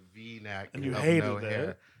weird like V-neck And you of hated no it.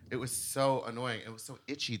 hair. It was so annoying. It was so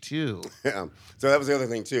itchy too. Yeah. So that was the other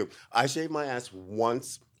thing too. I shaved my ass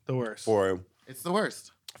once The worst. for It's the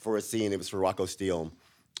worst. a scene. It was for Rocco Steele.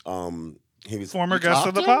 He was Former You guest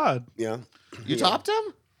of topped the him? pod. Yeah. You Yeah. topped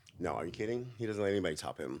him? No, are you kidding? He doesn't let anybody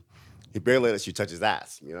top him. He barely lets you touch his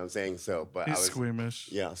ass. You know what I'm saying? So, but He's I was squeamish.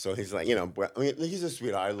 yeah. So he's like, you know, but, I mean, he's a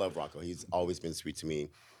sweetheart. I love Rocco. He's always been sweet to me.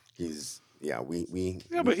 He's Yeah,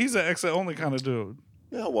 but he's an exit only kind of dude.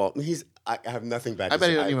 yeah. Well, I have nothing bad. I to bet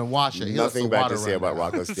say. he doesn't even watch it. He lets the Nothing bad water to say run about down.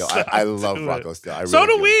 Rocco still. Stop I love doing Rocco it. still. I So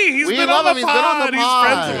really do we. He's We been love on him. the He's been on pod. the He's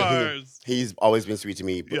friends of pod. ours. He's always been sweet to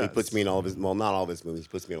me. He Yes. puts me in all of his not all of his movies. He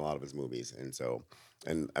puts me in a lot of his movies, and so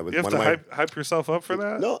I was You have one to of my hype yourself up for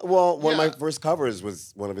that? no. Well, one of my Yeah. first covers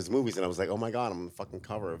was one of his movies, and I was like, oh my god, I'm on the fucking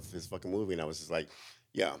cover of his fucking movie, and I was just like,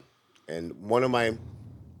 yeah. And one of my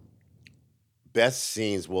best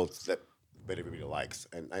scenes, that everybody likes,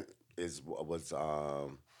 and was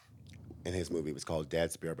in his movie. It was called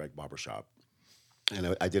Dad's Bareback Barbershop,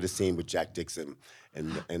 and I did a scene with Jack Dixon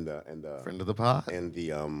and the Friend of the pod. and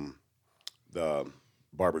the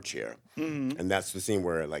barber chair, and that's the scene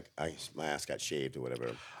where like my ass got shaved or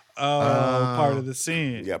whatever. Oh, part of the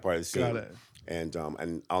scene. Yeah, part of the scene. Got it.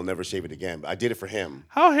 And I'll never shave it again. But I did it for him.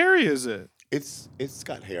 How hairy is it? It's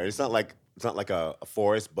got hair. It's not like a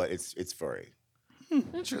forest, but it's furry.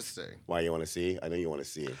 Interesting. Why you want to see? I know you want to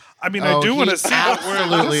see. I mean, Oh, I do he want to see. But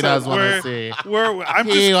absolutely does wanna we're- see. I'm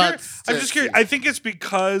He just curious. wants I'm to just curious. see. I think it's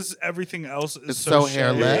because everything else is It's so so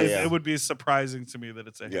hairless. shaggy. Yeah. It would be surprising to me that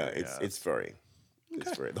it's a Yeah, hair. it's furry.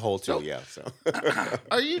 It's furry. The whole too. Yeah. So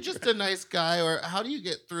Are you just a nice guy, or how do you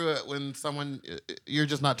get through it when you're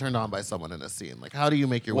just not turned on by someone in a scene? Like, how do you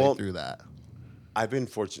make your way Well, through that? I've been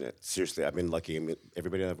fortunate. Seriously, I've been lucky. I mean,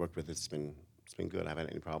 everybody I've worked with, it's been good. I haven't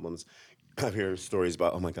had any problems. I've heard stories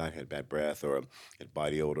about, oh my God, I had bad breath, or had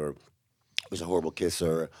body odor, it was a horrible kiss,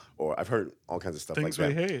 or I've heard all kinds of stuff Things like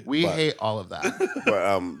we that. hate. We but- hate all of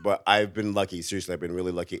that. But I've been lucky. Seriously, I've been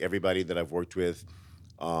really lucky. Everybody that I've worked with,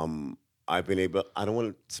 I've been able. I don't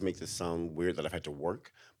want to make this sound weird that I've had to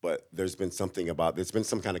work, but there's been some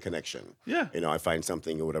kind of connection. Yeah. You know, I find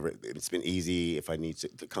something or whatever. It's been easy. If I need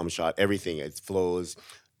to come shot, everything it flows.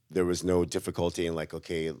 There was no difficulty in like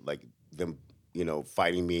them,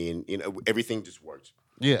 fighting me, and everything just worked.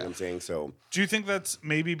 You know Yeah. what I'm saying? So Do you think that's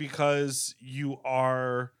maybe because you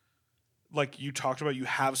are, like you talked about, you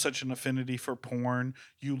have such an affinity for porn,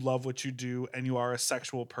 you love what you do, and you are a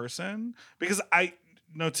sexual person? Because I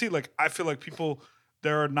feel like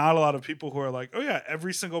there are not a lot of people who are like, oh yeah,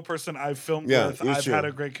 every single person I've filmed Yeah, with, it's I've true. had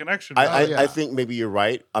a great connection with. yeah. I think maybe you're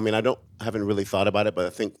right. I mean, I haven't really thought about it, but I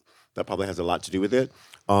think that probably has a lot to do with it.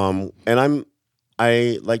 And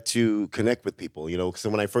I like to connect with people, So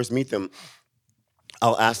when I first meet them,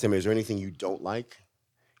 I'll ask them, "Is there anything you don't like?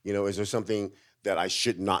 Is there something that I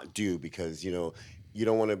should not do because you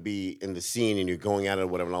don't want to be in the scene and you're going at it or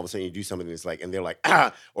whatever, and all of a sudden you do something that's like, and they're like,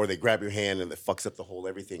 or they grab your hand and it fucks up the whole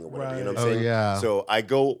everything or whatever. You know what I'm Right. Oh, saying? yeah.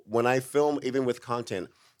 So when I film, even with content,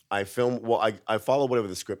 I follow whatever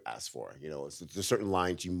the script asks for. There's certain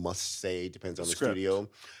lines you must say, depends on the Script. studio,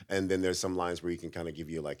 and then there's some lines where you can kind of give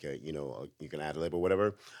you like you can ad lib or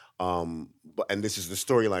whatever. And this is the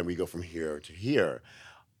storyline. We go from here to here,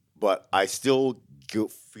 but I still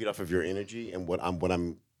feed off of your energy and what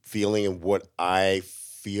I'm feeling and what I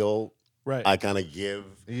feel. Right. I kind of give,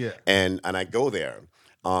 Yeah. and I go there.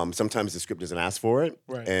 Sometimes the script doesn't ask for it,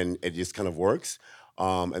 Right. and it just kind of works.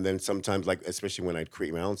 And then sometimes, like especially when I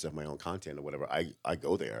create my own stuff, my own content or whatever, I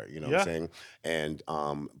go there. You know what I'm saying? And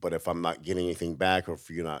but if I'm not getting anything back, or if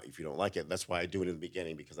you don't like it, that's why I do it in the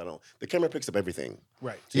beginning, because the camera picks up everything.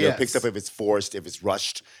 Right. It picks up if it's forced, if it's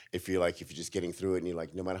rushed, if you're just getting through it, and you're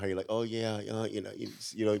like, no matter how you're like, oh yeah,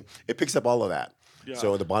 it picks up all of that. Yeah.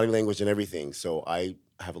 So the body language and everything. So I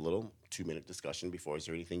have a little 2-minute discussion before. Is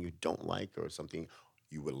there anything you don't like or something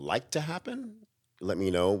you would like to happen? Let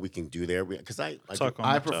me know. We can do there because Suck on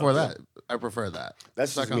I the prefer toes. that. I prefer that.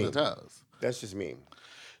 That's Suck just on me. the toes. That's just me.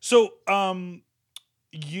 So,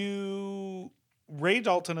 Ray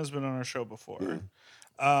Dalton has been on our show before.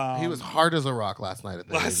 He was hard as a rock last night at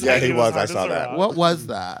the Last AV. Yeah, night he was. hard I as saw a that. rock. What was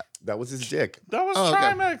that? That was his dick. That was Oh, okay.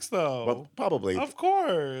 Trimax, though. Well, probably. Of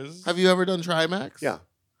course. Have you ever done Trimax? Yeah.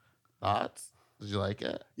 Thoughts? Did you like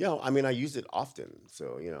it? Yeah. I mean, I use it often.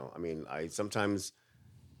 So, I sometimes,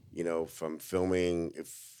 from filming,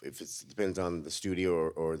 if it depends on the studio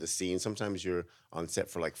or the scene, sometimes you're on set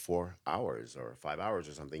for like 4 hours or 5 hours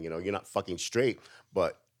or something. You're not fucking straight,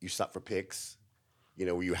 but you stop for pics,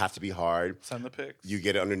 where you have to be hard. Send the pics. You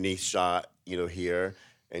get an underneath shot, here,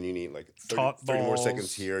 and you need like 30 more balls,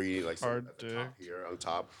 seconds here. You need like some hard at the top dick. here on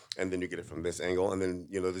top, and then you get it from this angle, and then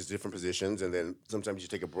there's different positions, and then sometimes you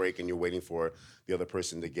take a break and you're waiting for the other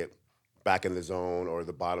person to get back in the zone or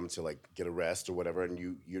the bottom to like get a rest or whatever, and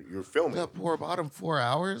you're filming. That poor bottom 4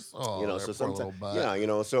 hours. Oh, You know, that so poor little sometimes, butt. yeah, you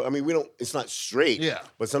know, so I mean, we don't. It's not straight, Yeah.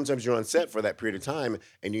 but sometimes you're on set for that period of time,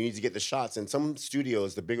 and you need to get the shots. And some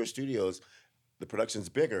studios, the bigger studios, the production's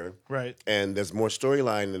bigger, Right. and there's more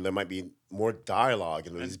storyline, and there might be more dialogue,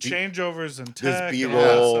 and And there's changeovers and there's tech B and all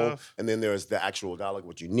that roll, stuff. and then there's the actual dialogue,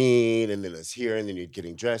 what you need, and then it's here, and then you're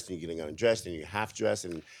getting dressed, and you're getting undressed, and you're half dressed,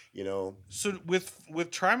 and you know. So with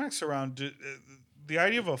Trimax around, the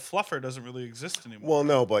idea of a fluffer doesn't really exist anymore. Well,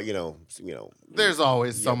 no, but you know, There's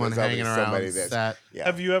always yeah, someone there's always hanging somebody around that's- set. yeah.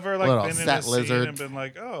 Have you ever like Little been in set a scene lizard. and been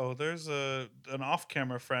like, oh, there's an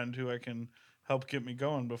off-camera friend who I can help get me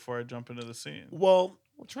going before I jump into the scene? Well,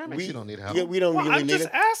 Well, Trimax, you don't need help. Yeah, we don't Well, really I'm need just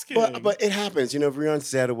it. asking. But it happens, you know, if we're on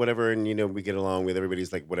set or whatever, and you know we get along with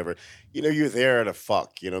everybody's like whatever, you know, you're there to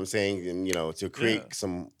fuck, you know what I'm saying, and you know to create Yeah.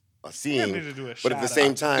 a You scene, need to do a but at the shout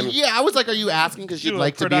same out. time, Yeah, I was like, are you asking because Do you'd a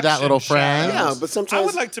like to be that production little shout friend? out. yeah, but I sometimes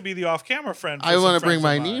would like to be the off-camera friend. For I some wanna bring friends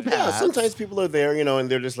my of knee mine. pad. yeah, Pads. sometimes people are there, you know, and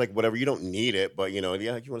they're just like whatever. You don't need it, but you know,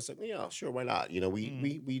 yeah, you want to suck? Yeah, sure, why not? You know,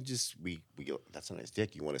 we just go, that's a nice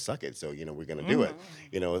dick. You want to suck it, so you know we're gonna do it.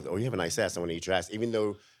 You know, or you have a nice ass. I want to eat your ass, even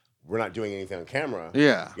though we're not doing anything on camera.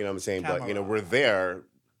 Yeah. You know what I'm saying? But you know, we're there,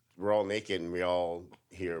 we're all naked, and we all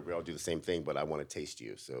here, we all do the same thing. But I want to taste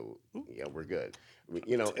you, so yeah, we're good.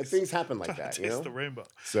 You know, and things happen like that. You Taste know, the rainbow.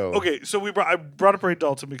 so Okay, so I brought up Ray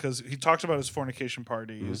Dalton because he talked about his fornication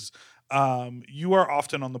parties. You are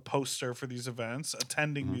often on the poster for these events,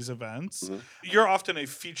 attending these events. You're often a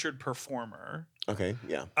featured performer. Okay,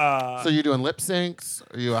 yeah. So you're doing lip syncs?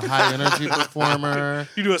 Are you a high energy performer?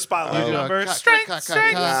 You do a spotlight You do a number. cut, Strength, cut, cut,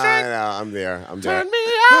 strength, cut. strength. No, I'm there. I'm there. Turn me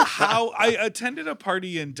up. How I attended a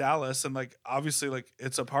party in Dallas, and like obviously, like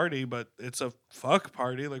it's a party, but it's a fuck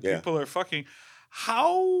party. Like Yeah. people are fucking.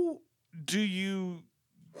 How do you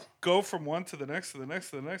go from one to the next to the next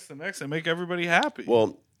to the next to the next and make everybody happy?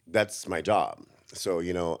 Well, that's my job. So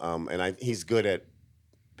you know, and he's good at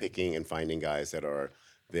picking and finding guys that are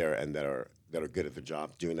there and that are good at the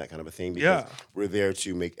job, doing that kind of a thing. Because Yeah. we're there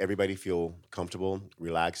to make everybody feel comfortable,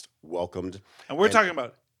 relaxed, welcomed. and we're and talking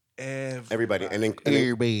about everybody and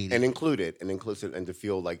Everybody. included and inclusive, and to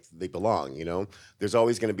feel like they belong. You know, there's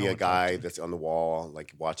always going to be a guy that's on the wall,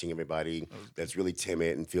 like watching everybody, that's really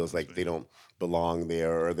timid and feels like they don't belong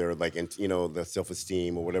there, or they're like, you know, the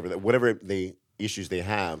self-esteem or whatever the issues they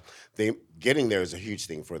have. They getting there is a huge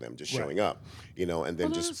thing for them, just showing up. You know, and then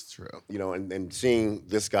Well, just that's true. you know, and seeing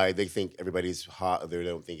this guy, they think everybody's hot. They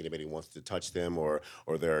don't think anybody wants to touch them, or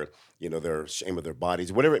they're, you know, they're ashamed of their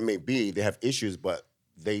bodies, whatever it may be. They have issues, but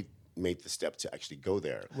they made the step to actually go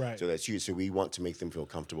there. Right. So that's huge. So we want to make them feel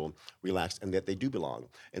comfortable, relaxed, and that they do belong.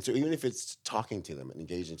 And so even if it's talking to them and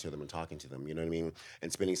engaging to them and talking to them, you know what I mean,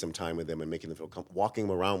 and spending some time with them and making them feel walking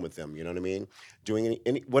around with them, you know what I mean, doing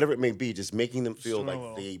any whatever it may be, just making them feel like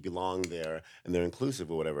they belong there and they're inclusive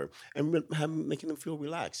or whatever, and making them feel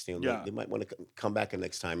relaxed. You know, Yeah. they might want to come back the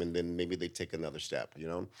next time, and then maybe they take another step. You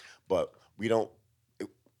know, but we don't.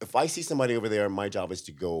 If I see somebody over there, my job is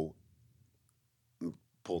to go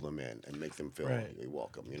pull them in and make them feel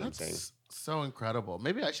welcome. You know what I'm saying? That's so incredible.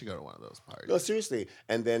 Maybe I should go to one of those parties. No, seriously.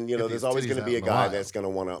 And then, you know, Get there's these always titties going to out be a in the guy wild. that's going to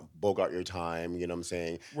want to bogart your time. You know what I'm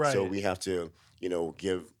saying? Right. So we have to, you know,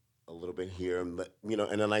 give a little bit here and, you know,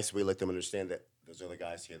 in a nice way, let them understand that there's other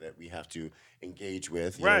guys here that we have to engage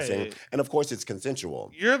with. You know what I'm saying? Right. And of course, it's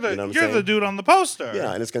consensual. You're the you know what I'm you're the saying? dude on the poster.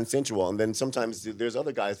 Yeah, and it's consensual. And then sometimes there's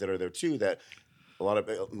other guys that are there too that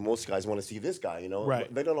most guys want to see this guy, you know.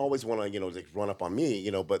 Right. They don't always want to, you know, like run up on me,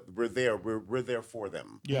 you know, but we're there for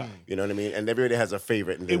them. Yeah. You know what I mean? And everybody has a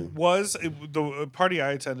favorite. And then, The party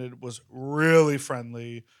I attended was really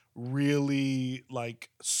friendly, really like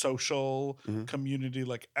social community.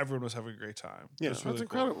 Like everyone was having a great time. Yeah, It was That's really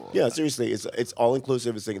cool. incredible. yeah, seriously, it's all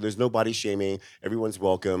inclusive. It's like there's no body shaming. Everyone's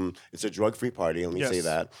welcome. It's a drug-free party. Let me say Yes.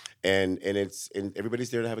 that. And everybody's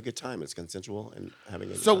there to have a good time. It's consensual and having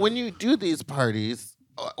a good So time. when you do these parties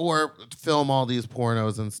or film all these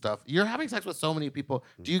pornos and stuff, you're having sex with so many people.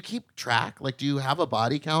 Do you keep track? Like, do you have a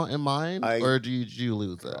body count in mind, or do you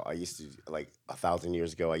lose it? I used to, like 1,000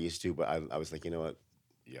 years ago, I used to, but I was like, you know what?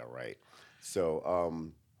 Yeah, right.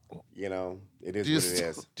 So, you know, it is what it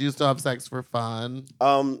is. Do you still have sex for fun?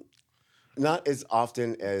 Not as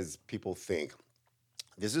often as people think.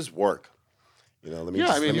 This is work. You know, let me Yeah,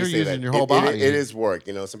 just, I mean, let me you're say using that. your whole It body. is work.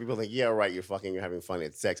 You know, some people think, yeah, right, you're fucking, you're having fun,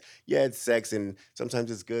 it's sex. Yeah, it's sex, and sometimes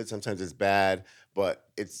it's good, sometimes it's bad, but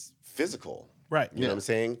it's physical. Right. You know what I'm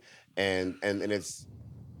saying? And it's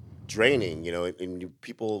draining, you know, and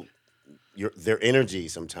their energy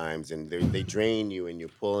sometimes, and they drain you, and you're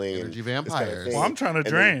pulling Energy and this kind of vampires. thing. Well, I'm trying to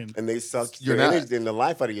And drain. they suck You're the not. energy and the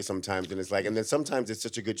life out of you sometimes, and it's like, and then sometimes it's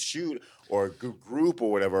such a good shoot or a good group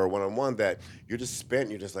or whatever, or one-on-one that you're just spent.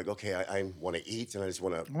 And you're just like, okay, I want to eat, and I just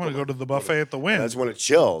want to. I want to go to the buffet at the I Wynn. just want to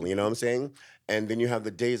chill. You know what I'm saying? And then you have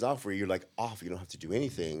the days off where you're like off. You don't have to do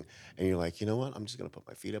anything, and you're like, you know what? I'm just gonna put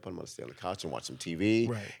my feet up. I'm gonna stay on the couch and watch some TV.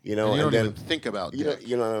 Right. You know, And you don't then even think about you dick. don't,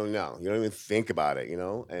 you don't know. You don't even think about it, you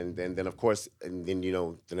know? And then of course, and then, you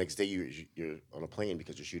know, the next day you're on a plane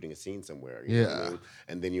because you're shooting a scene somewhere. You know what I Yeah. mean?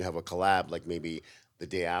 And then you have a collab like maybe the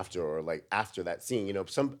day after or like after that scene. You know,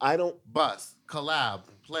 I don't. Bus, collab,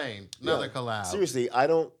 plane, another Yeah. collab. Seriously, I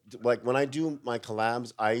don't like when I do my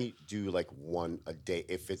collabs, I do like one a day.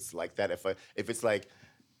 If it's like that,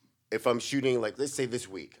 if I'm shooting like, let's say this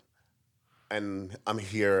week, and I'm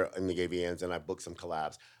here in the AVNs and I book some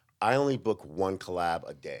collabs, I only book one collab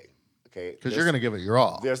a day. Okay, Because you're going to give it your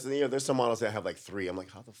all. there's some models that have like 3. I'm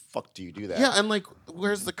like, how the fuck do you do that? Yeah, and like,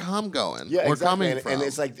 where's the com going? Yeah, or exactly. coming And, from? and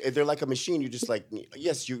it's like they're like a machine. You just like,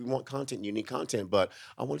 yes, you want content, you need content, but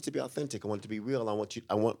I want it to be authentic. I want it to be real. I want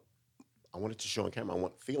it to show on camera. I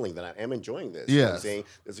want feeling that I am enjoying this. You know what I'm Yes. saying?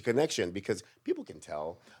 There's a connection because people can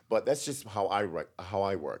tell, but that's just how I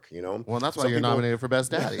work, you know? well, that's why Some you're people- nominated for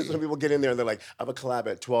Best Daddy. Some people get in there and they're like, I have a collab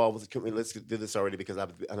at 12. Let's do this already because I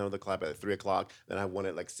know the collab at 3 o'clock. Then I have one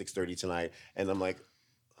at like 6:30 tonight. And I'm like,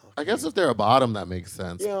 I guess if they're a bottom, that makes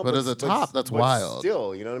sense. yeah, but as a top, that's wild.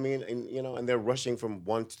 Still, you know what I mean? And you know, and they're rushing from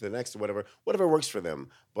one to the next or whatever works for them.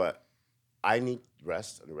 But I need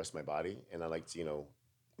rest and rest my body, and I like to, you know,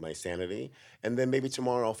 my sanity. And then maybe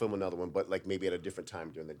tomorrow I'll film another one, but like maybe at a different time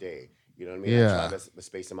during the day. You know what I mean? Yeah. I try to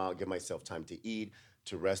space them out, give myself time to eat,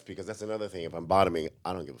 to rest, because that's another thing. If I'm bottoming,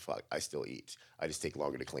 I don't give a fuck. I still eat. I just take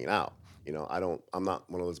longer to clean out. You know, I'm not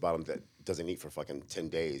one of those bottoms that doesn't eat for fucking 10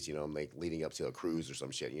 days, you know, like leading up to a cruise or some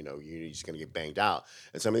shit. You know, you're just gonna get banged out.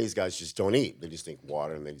 And some of these guys just don't eat. They just drink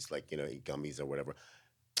water and they just like, you know, eat gummies or whatever.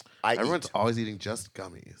 Everyone's eat. always eating just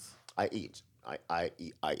gummies. I eat. I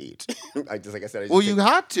eat. I just like I said. I just Well, take- you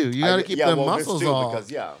got to. You got to keep the this muscles too, all.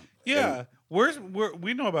 because Yeah,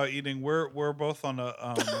 we know about eating. We're both on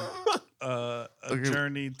a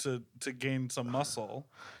journey to gain some muscle.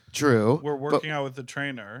 True. We're but working out with the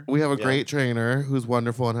trainer. we have a Yeah. great trainer who's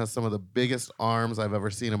wonderful and has some of the biggest arms I've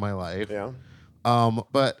ever seen in my life. Yeah.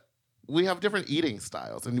 But we have different eating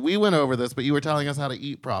styles, and we went over this. But you were telling us how to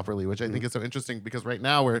eat properly, which I think is so interesting because right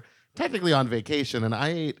now we're technically on vacation, and I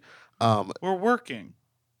ate. We're working.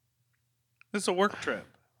 This is a work trip.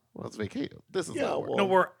 Well, it's vacation. This is Yeah, not work. well- No,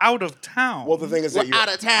 we're out of town. Well, the thing is that We're out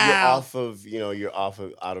of you're town. off of, you know,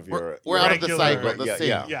 out of We're, your. we're your- out of the regular- cycle, Right, the yeah, same.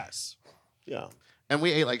 yeah. Yes. Yeah. And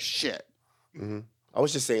we ate like shit. hmm I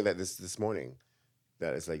was just saying that this morning,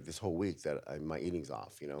 that it's like this whole week that my eating's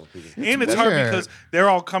off, you know. because- And it's It's hard weird. because they're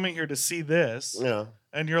all coming here to see this. Yeah.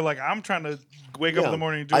 And you're like, I'm trying to wake up in Yeah. the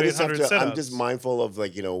morning and do I just 800 sit-ups. I'm just mindful of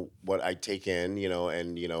like, you know, what I take in, you know,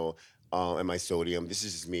 and you know, and my sodium. This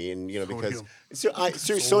is just me, and you know, because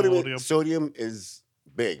Sodium. sodium is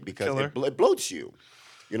big because Killer. it bloats you.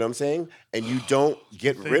 You know what I'm saying? And you don't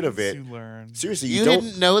get rid of Things it. You learn. Seriously, You don't.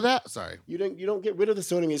 didn't know that? Sorry. You don't get rid of the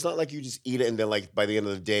sodium. It's not like you just eat it and then like by the end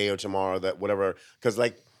of the day or tomorrow that whatever, because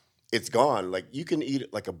like it's gone. Like you can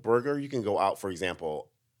eat like a burger. You can go out, for example,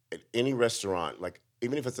 at any restaurant, like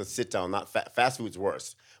even if it's a sit down, not fast food's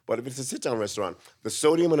worse. But if it's a sit down restaurant, the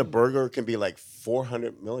sodium in a burger can be like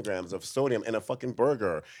 400 milligrams of sodium in a fucking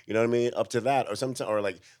burger. You know what I mean? Up to that, or sometimes, or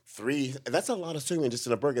like 3. That's a lot of sodium just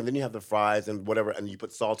in a burger. And then you have the fries and whatever, and you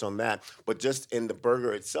put salt on that. But just in the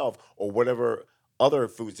burger itself, or whatever other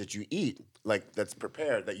foods that you eat, like that's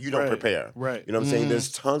prepared that you don't Right, prepare. right. You know what I'm saying?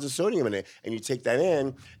 There's tons of sodium in it, and you take that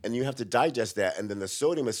in, and you have to digest that, and then the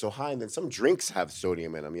sodium is so high, and then some drinks have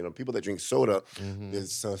sodium in them. You know, people that drink soda,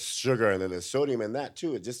 there's sugar, and then there's sodium in that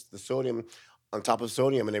too. It's just the sodium on top of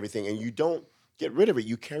sodium and everything, and you don't get rid of it.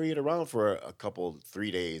 You carry it around for a couple, 3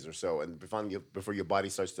 days or so, and before your body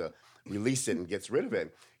starts to release it and gets rid of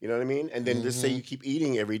it. You know what I mean? And then just say you keep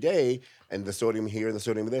eating every day, and the sodium here and the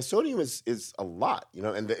sodium there. Sodium is a lot, you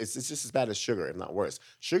know, and it's just as bad as sugar, if not worse.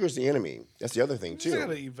 Sugar's the enemy. That's the other thing You too. just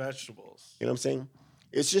gotta eat vegetables. You know what I'm saying?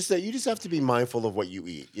 It's just that you just have to be mindful of what you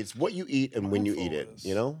eat. It's what you eat and when you eat it. Mindful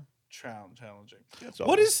You know? Challenging. That's all.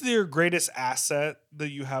 What is your greatest asset that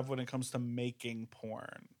you have when it comes to making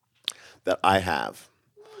porn? that I have?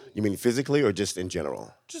 You mean physically or just in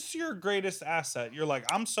general? Just your greatest asset. You're like,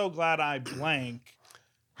 I'm so glad I blank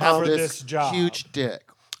Have for this this job. huge dick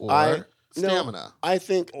or No, stamina. I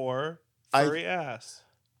think Or I- furry ass.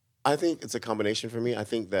 I think it's a combination for me. I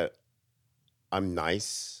think that I'm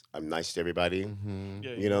nice. I'm nice to everybody. Mhm.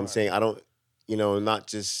 Yeah, You know what I'm saying? I don't not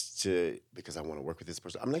just because I want to work with this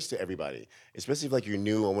person. I'm nice to everybody, especially if like you're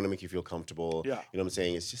new. I want to make you feel comfortable. Yeah. You know what I'm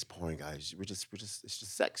saying? It's just porn, guys. It's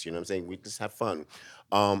just sex. You know what I'm saying? We just have fun.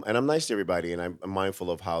 And I'm nice to everybody, and I'm mindful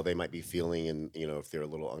of how they might be feeling, and if they're a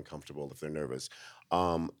little uncomfortable, if they're nervous,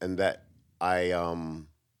 and I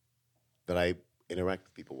that I interact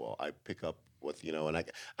with people well. I pick up with and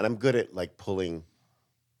I'm good at like pulling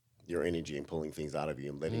your energy and pulling things out of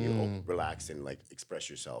you and letting you relax and like express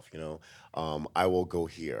yourself. I will go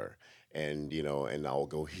here and I'll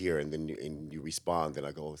go here and then you respond. Then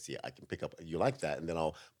I go, see, I can pick up. You like that, and then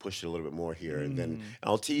I'll push it a little bit more here, and then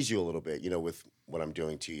I'll tease you a little bit, with what I'm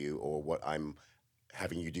doing to you or what I'm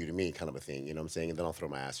having you do to me, kind of a thing, you know what I'm saying? And then I'll throw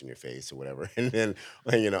my ass in your face or whatever. And then,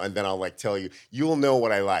 and then I'll like tell you, you'll know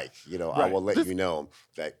what I like, I Right. will let you know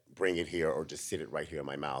that bring it here or just sit it right here in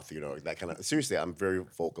my mouth, that kind of, seriously, I'm very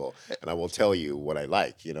vocal and I will tell you what I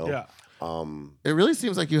like, Yeah. It really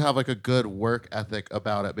seems like you have like a good work ethic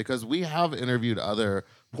about it, because we have interviewed other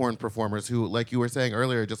porn performers who, like you were saying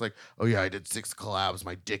earlier, just like, oh yeah, I did 6 collabs,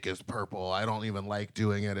 my dick is purple, I don't even like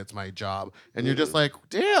doing it, it's my job. And you're just like,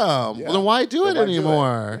 damn, well, then why do it Then why do it?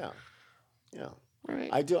 anymore? Yeah. Right.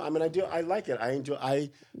 I do. I mean, I like it. I enjoy.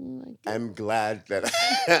 I'm glad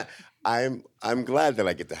that I'm glad that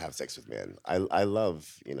I get to have sex with men. I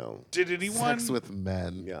love. Did anyone? Sex with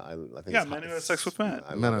men. Yeah, I think. Yeah, it's men hot. who have sex with men.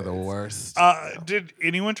 I Men love are the it. worst. Did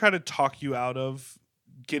anyone try to talk you out of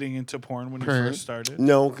getting into porn when you Porn? first started?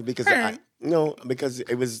 No, because Alright.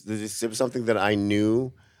 it was something that I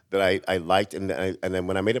knew that I liked, and then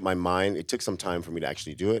when I made up my mind, it took some time for me to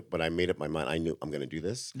actually do it, but I made up my mind. I knew I'm going to do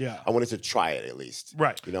this. Yeah. I wanted to try it at least.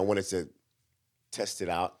 Right. I wanted to test it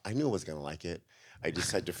out. I knew I was going to like it. I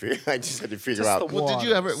just had to figure. I just had to figure Just out. the Well, did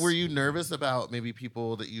you ever? waters. Were you nervous about maybe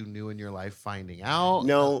people that you knew in your life finding out?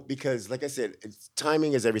 No, because like I said,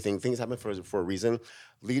 timing is everything. Things happen for a reason.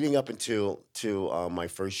 Leading up until to my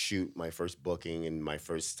first shoot, my first booking, and my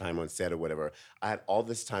first time on set or whatever, I had all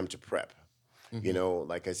this time to prep.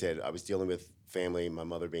 Like I said, I was dealing with family, my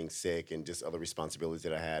mother being sick, and just other responsibilities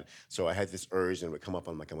that I had. So I had this urge, and it would come up.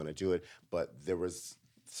 I'm like, I'm going to do it, but there was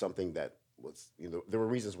something that was, there were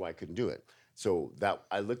reasons why I couldn't do it. So that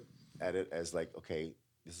I looked at it as like, okay,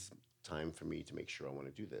 this is time for me to make sure I want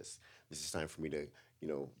to do this. This is time for me to,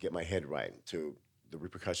 get my head right to the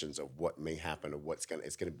repercussions of what may happen or it's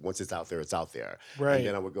gonna once it's out there, it's out there. Right. And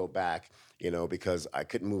then I would go back, because I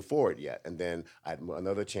couldn't move forward yet. And then I had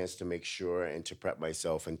another chance to make sure and to prep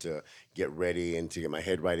myself and to get ready and to get my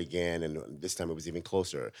head right again. And this time it was even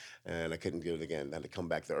closer, and I couldn't do it again. I had to come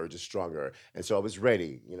back. The urge is stronger, and so I was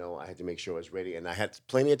ready. I had to make sure I was ready, and I had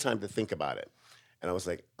plenty of time to think about it. And I was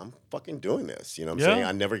like, I'm fucking doing this. You know what I'm saying?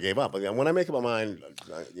 I never gave up. When I make up my mind,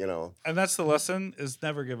 And that's the lesson: is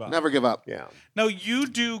never give up. Never give up. yeah. Now you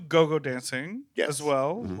do go-go dancing Yes. as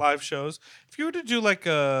well, live shows. If you were to do like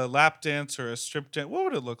a lap dance or a strip dance, what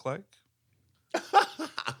would it look like?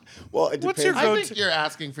 Well, it What's depends. your I go-to- think you're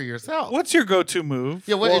asking for yourself. What's your go-to move?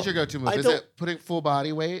 Yeah, what is Well, your go-to move? I Is don't- it putting full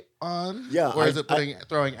body weight on? Yeah, Or is it I-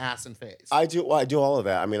 throwing ass and face? I do all of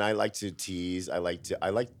that. I mean, I like to tease. I like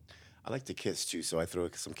to kiss too, so I throw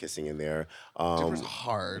some kissing in there. It's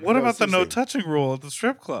hard. What No, about the no seriously. touching rule at the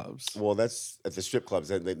strip clubs? Well, that's at the strip clubs.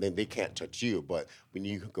 They can't touch you, but when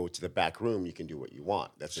you go to the back room, you can do what you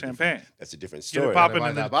want. That's Champagne. That's a different Get it story. popping Buy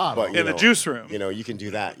in that the, bottle. But, in the juice room. You can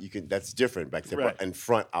do that. That's different back there. Right.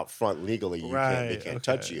 But out front legally, they Right, can't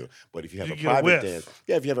touch okay. you. But if you have You a get a private whiff. dance,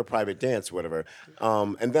 if you have a private dance, whatever.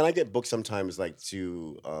 And then I get booked sometimes, like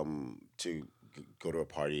to go to a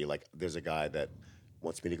party. Like there's a guy that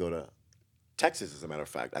wants me to go to Texas, as a matter of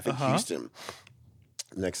fact. I think Houston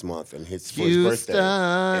next month, and for his birthday.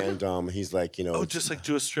 And he's like, Oh, just like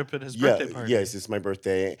do a strip at his yeah, birthday party. yes, it's my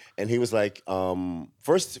birthday. And he was like,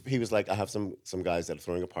 first he was like, I have some guys that are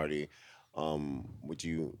throwing a party. Would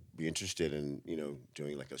you be interested in,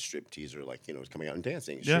 doing like a strip teaser, like, coming out and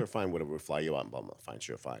dancing? Yeah. Sure, fine, whatever, we'll fly you out, blah, blah, fine,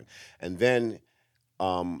 sure, fine. And then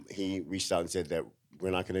he reached out and said that we're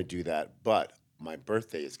not going to do that, but my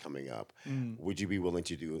birthday is coming up. Would you be willing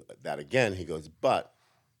to do that again? He goes, but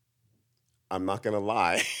I'm not going to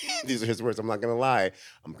lie. These are his words. I'm not going to lie.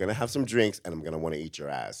 I'm going to have some drinks and I'm going to want to eat your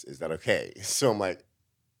ass. Is that okay? So I'm like,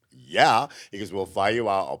 yeah. He goes, we'll fly you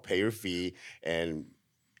out. I'll pay your fee. And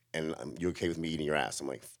you okay with me eating your ass? I'm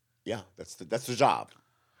like, yeah, that's the job.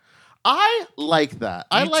 I like that.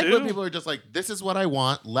 I Me like when too. people are just like, this is what I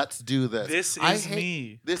want. Let's do this. This I is hate-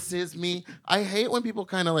 me. This is me. I hate when people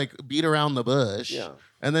kind of like beat around the bush. Yeah.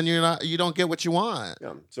 And then you don't get what you want.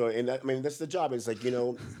 Yeah. So, that's the job. It's like,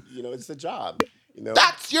 it's the job.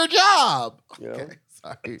 That's your job. You know? Okay.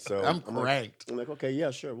 Sorry. So I'm like- cranked. I'm like, okay, yeah,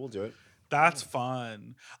 sure, we'll do it. That's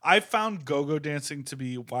fun. I found go-go dancing to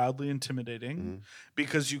be wildly intimidating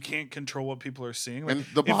because you can't control what people are seeing. Like, And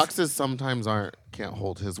the boxes sometimes can't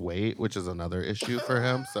hold his weight, which is another issue for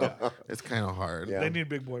him. So it's kind of hard. Yeah. they need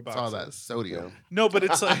big boy It's boxes. all that sodium. No, but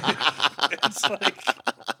it's like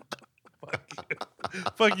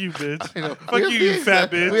fuck you, bitch. I know. Fuck We you, have you the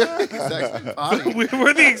fat exact- bitch. We have the exact same body.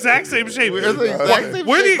 We're the exact same shape. We're the exact same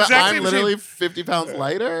We're the shape, but exact I'm same literally shape. 50 pounds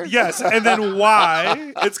lighter. Yes, and then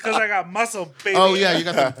why? It's because I got muscle, baby. Oh yeah, you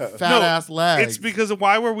got some fat ass legs. It's because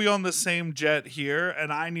why were we on the same jet here,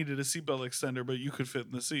 and I needed a seatbelt extender, but you could fit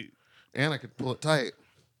in the seat. and I could pull it tight.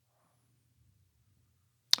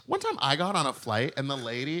 One time I got on a flight and the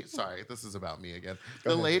lady, sorry, this is about me again.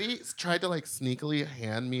 The lady tried to like sneakily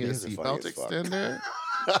hand me a These are funny seatbelt as fuck. extender.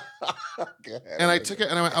 Go ahead. And I took it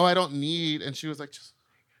and I went, oh, I don't need. And she was like, just.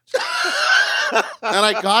 And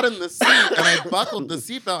I got in the seat and I buckled the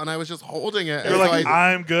seatbelt and I was just holding it. You're and like, so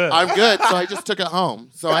I'm good. I'm good. So I just took it home.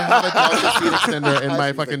 So I have a Delta seat extender in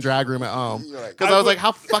my fucking drag room at home. You're like, Because I was like,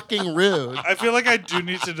 how fucking rude. I feel like I do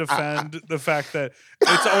need to defend the fact that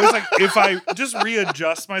it's always like if I just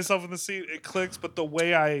readjust myself in the seat, it clicks, but the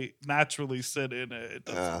way I naturally sit in it, it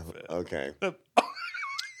doesn't fit. Okay.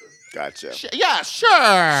 Gotcha. Yeah, sure. Sure.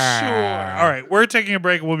 All right, we're taking a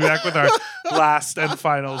break. We'll be back with our last and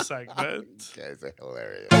final segment. You guys are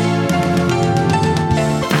hilarious.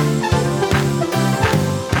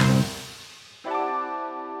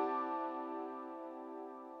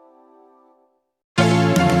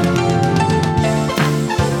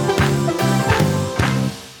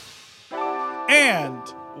 And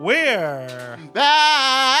we're Back.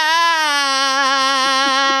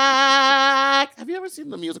 Have you ever seen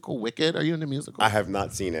the musical Wicked? Are you into musicals? I have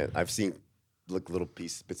not seen it. I've seen little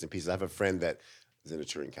bits and pieces. I have a friend that is in a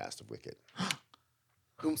touring cast of Wicked.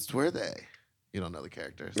 Whomst were they? You don't know the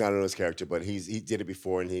characters. I don't know his character, but he did it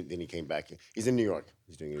before, and then he came back. He's in New York.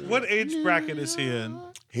 He's doing it in New what York. age bracket is he in?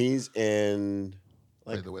 He's in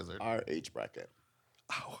Play like the Wizard. our age bracket.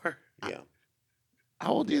 Our Yeah.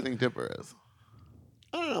 How old do you think Dipper is?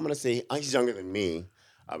 I don't know. I'm gonna say he's younger than me.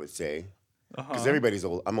 I would say because Uh-huh. everybody's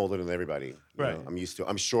old. I'm older than everybody. You Right. know,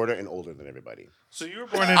 I'm shorter and older than everybody. So you were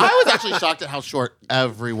born in. I was actually shocked at how short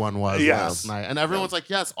everyone was Yes. last night. And everyone's like,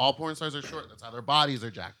 yes, all porn stars are short. That's how their bodies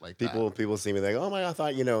are jacked like that. People see me like, oh my, I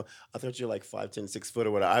thought you're like 5'10", 6 foot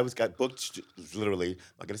or whatever. got booked literally. I'm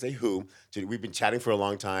not gonna say who. We've been chatting for a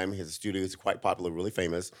long time. His studio is quite popular, really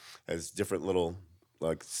famous. Has different little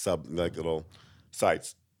little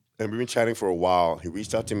sites, and we've been chatting for a while. He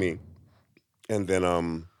reached out to me, and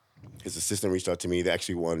then his assistant reached out to me. They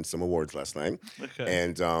actually won some awards last night, Okay.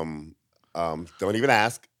 and don't even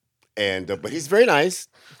ask. And but he's very nice.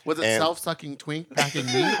 Was it And- self-sucking twink packing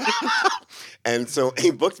meat? And so he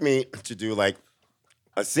booked me to do like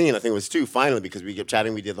a scene. I think it was 2 finally because we kept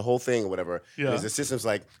chatting. We did the whole thing or whatever. Yeah. And his assistant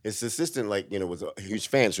was a huge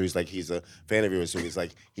fan. So he's a fan of yours. So he's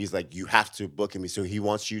like you have to book him. So he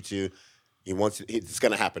wants you to. It's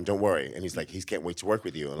gonna happen. Don't worry. And he's like, he can't wait to work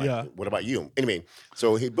with you. And like, Yeah. what about you? Anyway,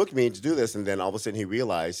 so he booked me to do this, and then all of a sudden he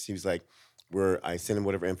realized he was like, I sent him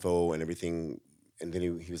whatever info and everything, and then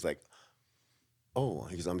he was like, oh,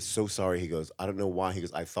 he goes, I'm so sorry. He goes, I don't know why. He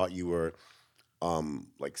goes, I thought you were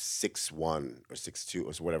like 6'1" or 6'2"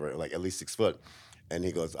 or whatever, like at least 6 foot. And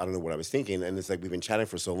he goes, I don't know what I was thinking. And it's like, we've been chatting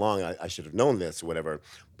for so long, I should have known this or whatever.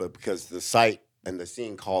 But because the site and the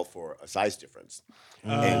scene called for a size difference.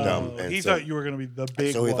 And he so- thought you were going to be the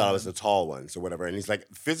big so he one. thought I was the tall one, so whatever. And he's like,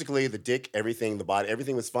 physically, the dick, everything, the body,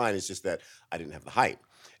 everything was fine. It's just that I didn't have the height.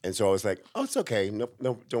 And so I was like, oh, it's okay. No,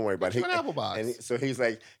 don't worry about it. you an apple box. And so he's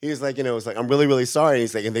like, it's like, I'm really, really sorry. And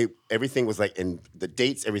he's like, everything was like, and the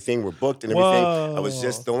dates, everything were booked and everything. I was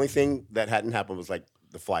just, the only thing that hadn't happened was like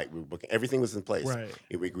the flight. We were booking, everything was in place. Right.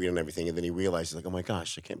 We agreed on everything. And then he realized, he's like, oh my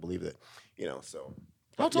gosh, I can't believe it. So.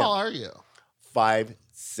 How tall are you? 5,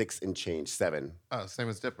 6 and change, 7. Oh, same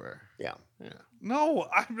as Dipper. Yeah. Yeah, No,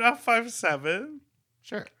 I'm not 5'7".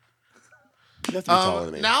 sure. You have to be taller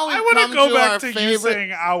than me. Now we I want come to go to back our to you favorite.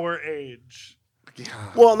 saying our age. Yeah.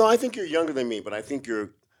 Well, no, I think you're younger than me, but I think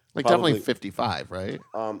you're Like probably, definitely 55, right?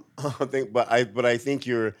 I think, but I think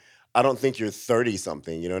I don't think you're 30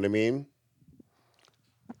 something. You know what I mean?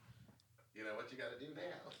 You know what you got to do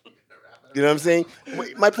now. You know what I'm saying?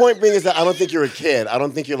 My point being is that I don't think you're a kid. I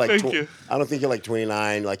don't think you're like. Thank you. I don't think you're like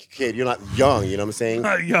 29, like a kid. You're not young. You know what I'm saying?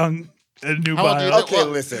 Not young. A new How old do you bio. think- Okay, well,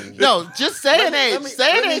 listen. No, just say an Let age. me- Say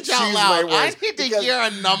let an me age out choose my loud. I words, need to because hear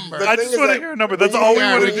a number. the I thing just is want to that hear a number. when That's you all we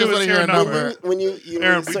hear- want to when do you- is hear a when you- number. When you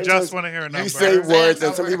Aaron, we sometimes just want to hear a number. You say Say a words,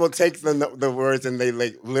 and some number. people take the words and they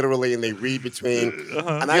like literally and they read between.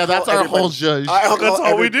 And I Yeah, that's call our everybody- whole zhuzh. I That's call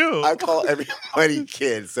all we do. I call everybody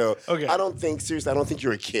kid. So Okay. I don't think seriously. I don't think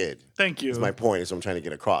you're a kid. Thank you. Is my point. Is what I'm trying to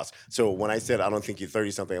get across. So when I said I don't think you're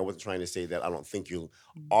 30 something, I wasn't trying to say that I don't think you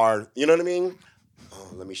are. You know what I mean? Oh,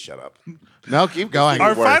 let me shut up. No, keep going.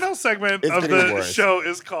 Our worse. final segment It's of getting the worse. show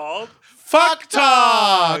is called Fuck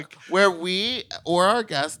Talk. where we or our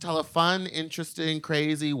guests tell a fun, interesting,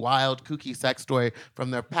 crazy, wild, kooky sex story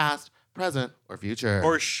from their past, present, or future.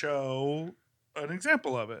 Or show an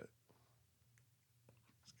example of it.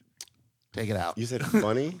 Take it out. You said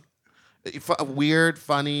funny. Weird,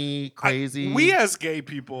 funny, crazy. We as gay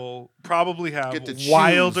people probably have Get to choose.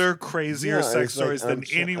 wilder, crazier Yeah, sex it's like, stories than I'm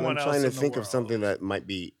anyone else. trying to in the think world. of something that might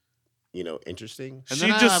be, interesting. and she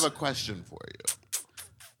then I just- have a question for you.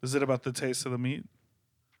 Is it about the taste of the meat?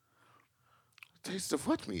 Taste of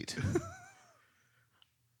what meat?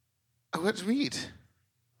 What meat?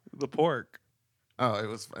 The pork. Oh, it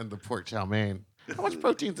was in the pork chow mein. How much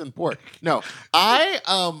protein's in pork? No,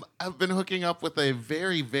 I have been hooking up with a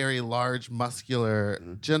very, very large, muscular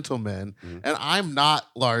gentleman, and I'm not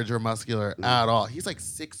large or muscular at all. He's like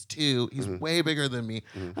 6'2". He's way bigger than me,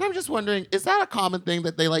 and I'm just wondering, is that a common thing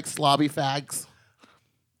that they like slobby fags?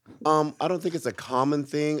 I don't think it's a common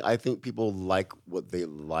thing. I think people like what they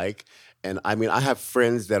like, and I mean, I have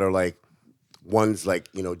friends that are like. One's like,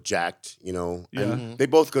 jacked, and they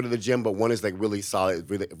both go to the gym, but one is like really solid,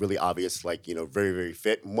 really, really obvious, like, very, very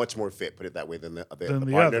fit, much more fit, put it that way, than the Than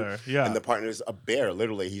the partner. other, yeah. And the partner's a bear,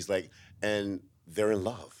 literally. He's like, and they're in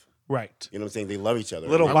love. Right. You know what I'm saying? They love each other.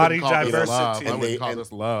 Little And body I wouldn't call this love. diversity. I And wouldn't they- call and-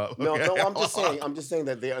 this love. No, okay? no, I'm just saying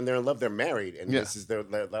they're in love, they're married, and Yeah. this is their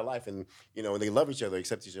life, and they love each other,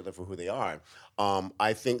 accept each other for who they are.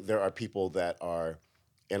 I think there are people that are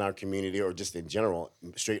in our community or just in general,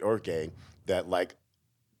 straight or gay, that like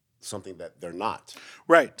something that they're not.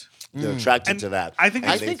 Right. They're attracted And to that. I think-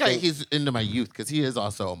 And I they think he's into my youth because he is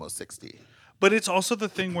also almost 60. But it's also the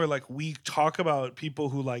thing where like we talk about people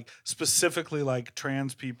who like specifically like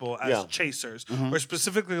trans people as Yeah. chasers or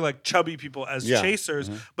specifically like chubby people as Yeah. chasers,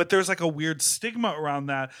 but there's like a weird stigma around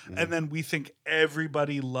that, and then we think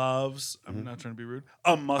everybody loves. I'm not trying to be rude.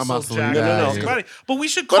 A muscle muscle jack daddy. body, but we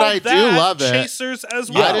should But call I do that love it. chasers as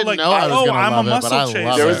Yeah, well. I didn't like, know I was oh, gonna I'm a love it, but muscle I chaser.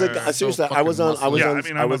 love There was it. a guy, So seriously, I fucking was on, muscle. Yeah, I I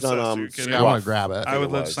mean, I'm was obsessed. Are on you kidding? Yeah, I want to Scruff. grab it. I would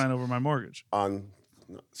it love to was. sign over my mortgage. On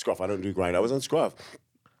Scruff. I don't do grind. I was on Scruff,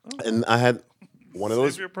 and I had one of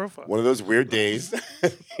those Save your profile. one of those weird days.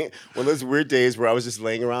 One of those weird days where I was just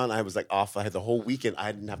laying around. I was like off. I had the whole weekend.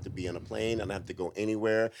 I didn't have to be on a plane. I didn't have to go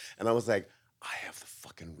anywhere. And I was like, I have the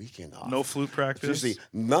fucking weekend off. No flute practice. Seriously,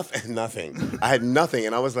 nothing. I had nothing,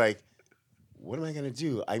 and I was like, what am I gonna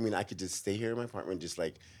do? I mean, I could just stay here in my apartment, just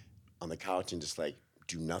like on the couch and just like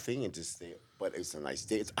do nothing and just stay. But it's a nice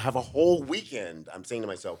day. I have a whole weekend. I'm saying to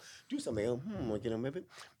myself, do something. Like,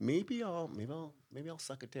 maybe I'll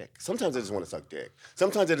suck a dick. Sometimes I just want to suck dick.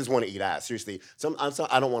 Sometimes I just want to eat ass. Seriously,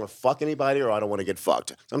 I don't want to fuck anybody or I don't want to get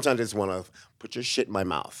fucked. Sometimes I just want to put your shit in my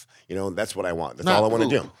mouth. That's what I want. That's Not all I want to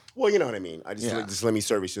poop. do. Well, you know what I mean. I just Yeah. just let me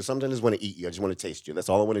service you. Sometimes I just want to eat you. I just want to taste you. That's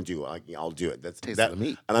all I want to do. I'll do it. That's Taste that, of the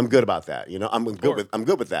meat. and I'm good about that. I'm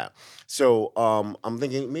good with that. So I'm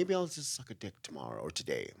thinking maybe I'll just suck a dick tomorrow or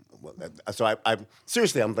today. Well, so I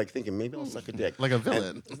seriously I'm like thinking maybe I'll suck a dick Like a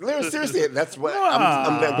villain. Seriously, that's what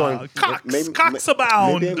I'm going. Cocks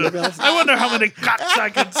abound. maybe I wonder how many cocks I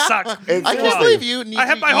can suck. It's I Yeah. can't believe you need I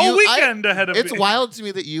have my whole weekend ahead of It's me. wild to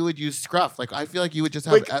me that you would use Scruff. Like, I feel like you would just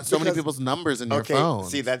have so many Because- people's numbers in your Okay, phone.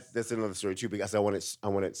 see that's another story too because I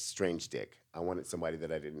wanted strange dick. I wanted somebody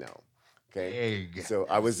that I didn't know. Okay, Big. so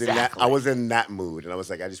I was in that mood, and I was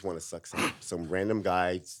like, I just want to suck some random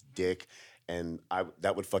guy's dick, and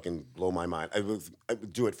that would fucking blow my mind. It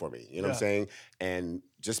would do it for me. You know what I'm saying? And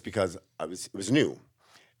just because it was new.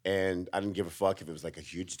 And I didn't give a fuck if it was like a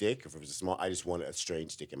huge dick, if it was a small. I just wanted a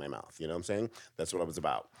strange dick in my mouth. You know what I'm saying? That's what I was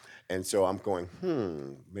about. And so I'm going,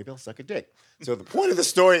 maybe I'll suck a dick. So the point of the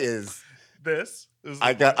story is, This is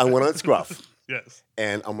I went on Scruff, yes.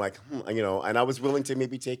 and I'm like, and I was willing to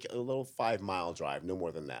maybe take a little 5-mile drive, no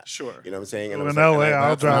more than that. Sure. You know what I'm saying? And Well, I in was like, LA,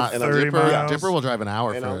 I'll drive and I'm 30 Dipper, miles. Dipper will drive an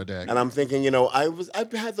hour and for I'm, a dick. and I'm thinking,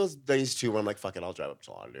 I've had those days too where I'm like, fuck it, I'll drive up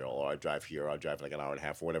to Lauderdale, or I drive here, or I'll drive like an hour and a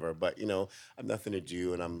half or whatever. But I have nothing to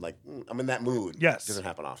do, and I'm like, I'm in that mood. Yes. It doesn't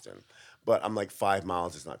happen often, but I'm like 5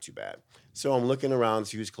 miles is not too bad. So I'm looking around,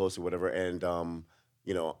 see who's close or whatever, and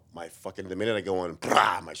the minute I go on,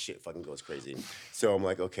 my shit fucking goes crazy. So I'm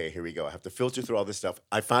like, okay, here we go. I have to filter through all this stuff.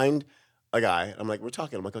 I find a guy. I'm like, we're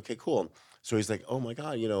talking. I'm like, okay, cool. So he's like, oh my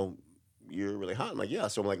god, you're really hot. I'm like, yeah.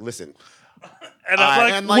 So I'm like, listen. And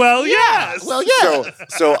I'm and like, well, yes. Well, yeah.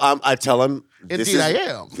 So I tell him, Indeed, I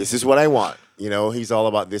am. This is what I want. He's all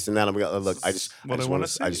about this and that. I'm like, look, I just want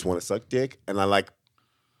to suck dick, and I like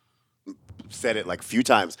said it like a few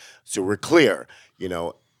times, so we're clear.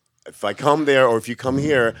 If I come there or if you come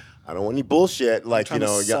here, I don't want any bullshit. Like, I'm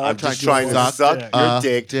just trying to suck your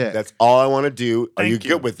dick. That's all I want to do. Are you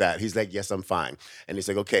good with that? He's like, yes, I'm fine. And he's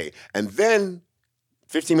like, okay. And then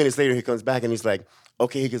 15 minutes later, he comes back and he's like,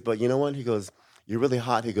 okay. He goes, but you know what? He goes, you're really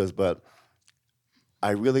hot. He goes, but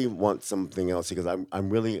I really want something else. He goes, I'm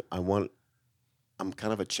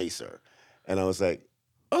kind of a chaser. And I was like,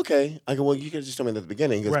 okay. I go, well, you could have just told me at the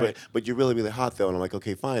beginning. He goes, but you're really, really hot though. And I'm like,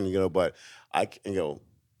 okay, fine. But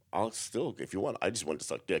I'll still, if you want, I just want to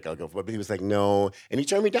suck dick. I'll go for it. But he was like, no. And he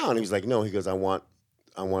turned me down. He was like, no. He goes, I want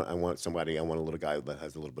somebody, I want a little guy that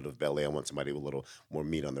has a little bit of belly. I want somebody with a little more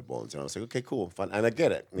meat on their bones. And I was like, okay, cool, fine. And I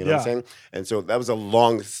get it. You know what I'm saying? And so that was a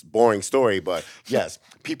long, boring story. But yes,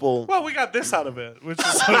 people. Well, we got this out of it, which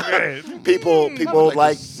is so great. People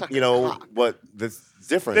like what that's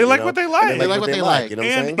different. They like what they like. They like what they like. You know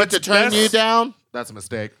what I'm saying? But to turn you down, that's a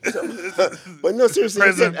mistake. But no, seriously,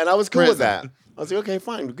 I did, and I was cool with that. I was like, okay,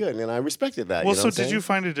 fine, good, and I respected that. Well, so did you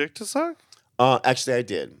find a dick to suck? Actually, I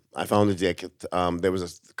did. I found a dick. There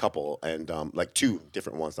was a couple, and like two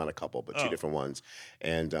different ones, not a couple, but two different ones.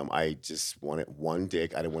 And I just wanted one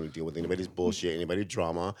dick. I didn't want to deal with anybody's bullshit, anybody's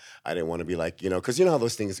drama. I didn't want to be like, because you know how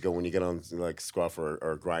those things go when you get on like Scruff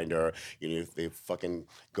or Grindr. They fucking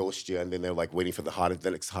ghost you, and then they're like waiting for the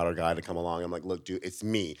next hotter guy to come along. I'm like, look, dude, it's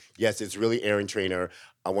me. Yes, it's really Aaron Trainer.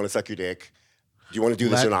 I want to suck your dick. Do you want to do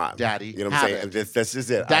this or not? Daddy, you know what I'm saying? And that's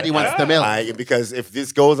just it. Daddy wants the milk. Because if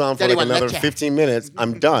this goes on for like another 15 minutes,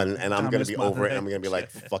 I'm done, and I'm going to be over it. I'm going to be like,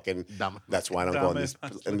 fucking, that's why I don't go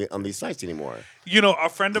on these sites anymore. A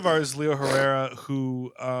friend of ours, Leo Herrera,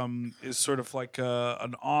 who is sort of like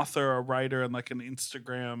an author, a writer, and like an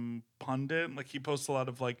Instagram pundit. Like he posts a lot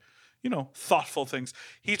of like, thoughtful things.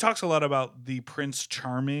 He talks a lot about the Prince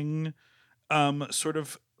Charming sort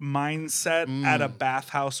of mindset at a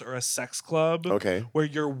bathhouse or a sex club. Okay. Where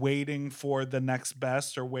you're waiting for the next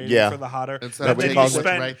best or waiting for the hotter. And then you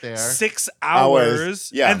spend right there. 6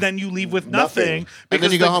 hours and then you leave with nothing. And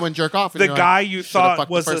then you go home and jerk off. And the guy like, you thought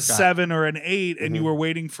was a 7 or an 8 and you were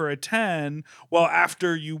waiting for a 10. Well,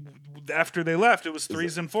 after they left, it was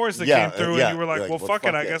 3s and 4s that came through, and you were like, well, fuck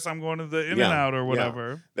it. I guess I'm going to the In-N-Out or whatever.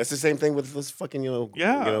 Yeah. That's the same thing with this fucking,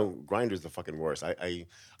 Grindr's the fucking worst. I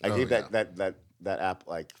gave that app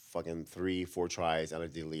like fucking 3-4 tries, and I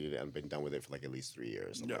deleted it and been done with it for like at least 3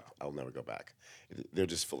 years. Like, I'll never go back. They're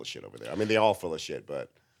just full of shit over there. I mean, they're all full of shit,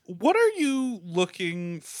 but. What are you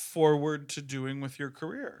looking forward to doing with your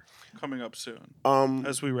career coming up soon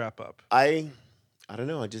as we wrap up? I don't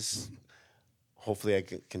know. Hopefully I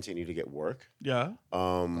can continue to get work. Yeah.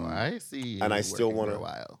 I see. And I still want to. A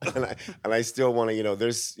while. and I still want to.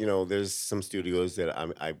 There's some studios that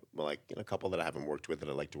I like. A couple that I haven't worked with that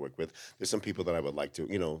I like to work with. There's some people that I would like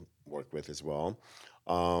to work with as well.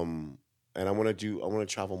 And I want to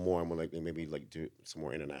travel more. I want to maybe do some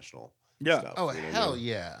more international. Stuff, oh hell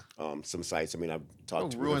yeah. Some sites. I mean, I've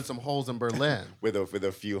talked to ruin some holes in Berlin with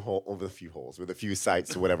a few holes with a few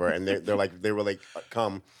sites or whatever, and they were like,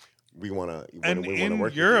 come. We want to work. And in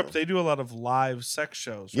Europe, they do a lot of live sex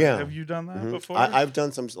shows. Right? Yeah, have you done that before? I've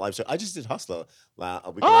done some live shows. I just did Hustler a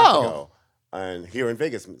week and a half ago, and here in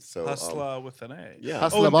Vegas. So Hustler with an A. Yeah.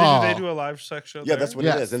 Hustler did they do a live sex show? Yeah, that's what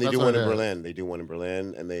it is. And they do one in Berlin. They do one in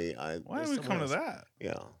Berlin, and they. Why don't we come to that?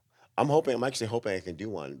 Yeah. I'm actually hoping I can do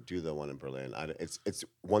the one in Berlin. It's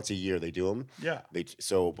once a year they do them. Yeah.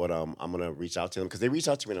 I'm gonna reach out to them because they reached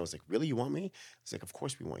out to me and I was like, really, you want me? It's like, of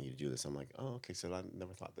course we want you to do this. I'm like, oh, okay. So I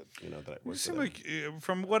never thought that that I worked. You seem like,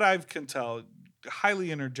 from what I can tell,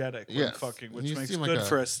 highly energetic when fucking, which makes good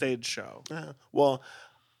for a stage show. Yeah. Well,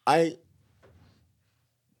 I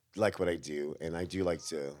like what I do, and I do like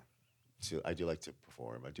to perform. I do like to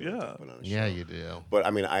put on a show. Yeah, you do. But I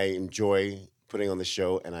mean, I enjoy putting on the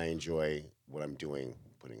show, and I enjoy what I'm doing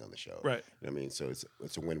putting on the show. Right. You know what I mean? So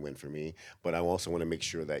it's a win-win for me. But I also want to make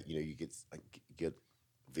sure that you get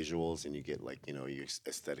visuals and you get you're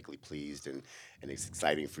aesthetically pleased and it's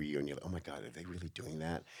exciting for you and you're like, oh my God, are they really doing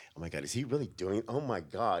that? Oh my God, is he really doing? Oh my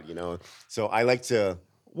God, So I like to.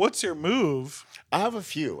 What's your move? I have a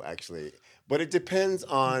few actually, but it depends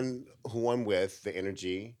on who I'm with, the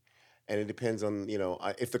energy, and it depends on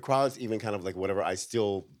if the crowd's even kind of like whatever. I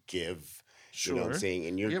still give. Sure. You know what I'm saying?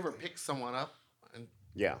 And you ever pick someone up and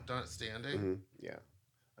done it standing? Mm-hmm. Yeah,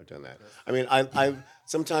 I've done that. I mean, I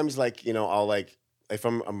sometimes I'll if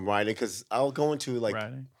I'm riding because I'll go into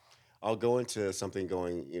riding? I'll go into something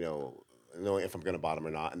going, knowing if I'm going to bottom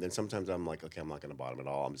or not. And then sometimes I'm like, okay, I'm not going to bottom at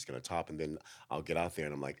all. I'm just going to top. And then I'll get out there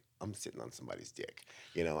and I'm like, I'm sitting on somebody's dick,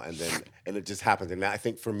 and it just happens. And I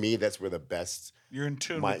think for me, that's where the best. You're in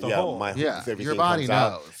tune with the whole. Everything your body comes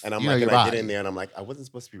out. knows. And I'm You like, know and your I body. get in there and I'm like, I wasn't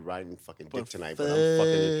supposed to be riding fucking dick tonight, but I'm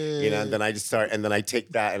fucking, and then I just start, and then I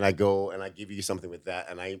take that and I go and I give you something with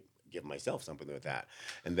that, and I give myself something with that,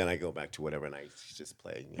 and then I go back to whatever and I just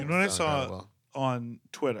play. You know what I saw incredible. on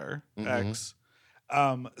Twitter, X?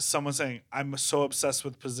 Someone saying, I'm so obsessed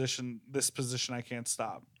with this position I can't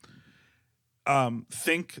stop.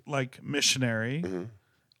 Think like missionary,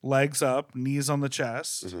 legs up, knees on the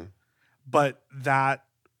chest, but that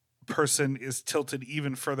person is tilted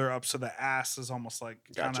even further up so the ass is almost like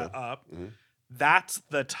kind of up. That's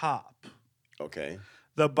the top. Okay.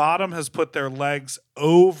 The bottom has put their legs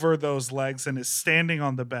over those legs and is standing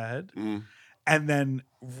on the bed. And then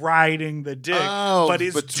riding the dick, but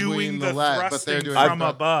is doing the thrusting from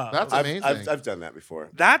above. That's amazing. I've done that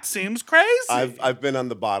before. That seems crazy. I've been on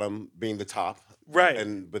the bottom, being the top, right,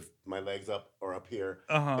 and with my legs up or up here.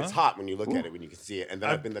 Uh-huh. It's hot when you look at it, when you can see it. And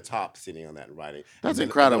then I've been the top, sitting on that and riding. That's incredible.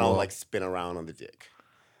 incredible. And I'll like spin around on the dick.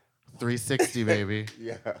 360, baby.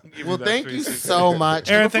 Yeah. Well, thank you so much.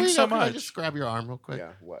 Aaron, Before thanks you go, so can I much. just grab your arm real quick?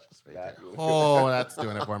 Yeah. What? That? Oh, that's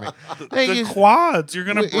doing it for me. Thank the you. quads. You're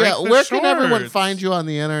gonna break the where can everyone shorts. find you on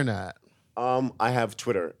the internet? I have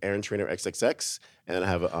Twitter, Aaron Trainer XXX, and then I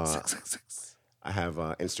have XXX. I have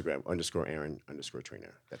Instagram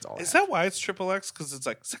 _Aaron_Trainer. That's all. Is that why it's XXX? Because it's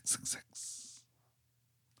like 666.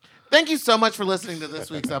 Thank you so much for listening to this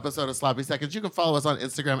week's episode of Sloppy Seconds. You can follow us on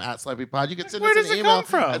Instagram at SloppyPod. You can send Where us does an it email come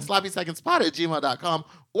from? at sloppysecondspod@gmail.com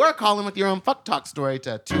or call in with your own fuck talk story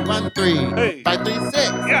to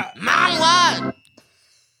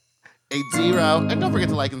 213-536-9180. And don't forget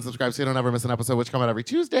to like and subscribe so you don't ever miss an episode, which come out every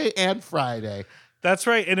Tuesday and Friday. That's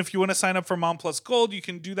right. And if you want to sign up for Mom Plus Gold, you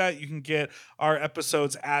can do that. You can get our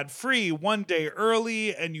episodes ad-free 1 day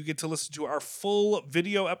early, and you get to listen to our full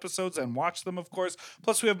video episodes and watch them, of course.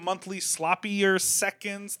 Plus, we have monthly sloppier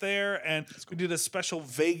seconds there, and we did a special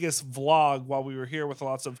Vegas vlog while we were here with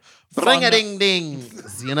lots of fun.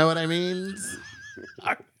 Ring-a-ding-dings. You know what I mean?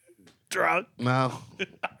 Drunk. No.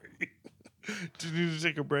 Do you need to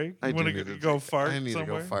take a break? I You want do to need go fart I need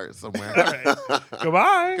somewhere? to go fart somewhere. All right.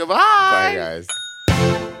 Goodbye. Goodbye. Bye, guys.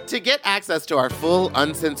 To get access to our full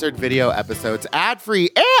uncensored video episodes ad-free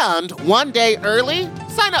and 1 day early,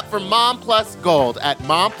 sign up for Mom Plus Gold at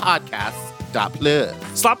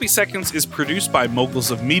mompodcasts.plus. Sloppy Seconds is produced by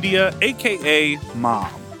Moguls of Media, a.k.a.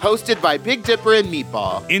 Mom. Hosted by Big Dipper and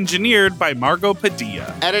Meatball. Engineered by Margot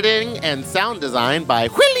Padilla. Editing and sound design by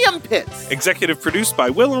William Pitts. Executive produced by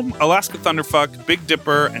Willem, Alaska Thunderfuck, Big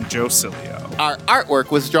Dipper, and Joe Cilio. Our artwork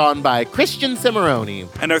was drawn by Christian Cimarroni.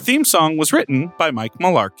 And our theme song was written by Mike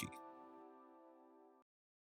Malarkey.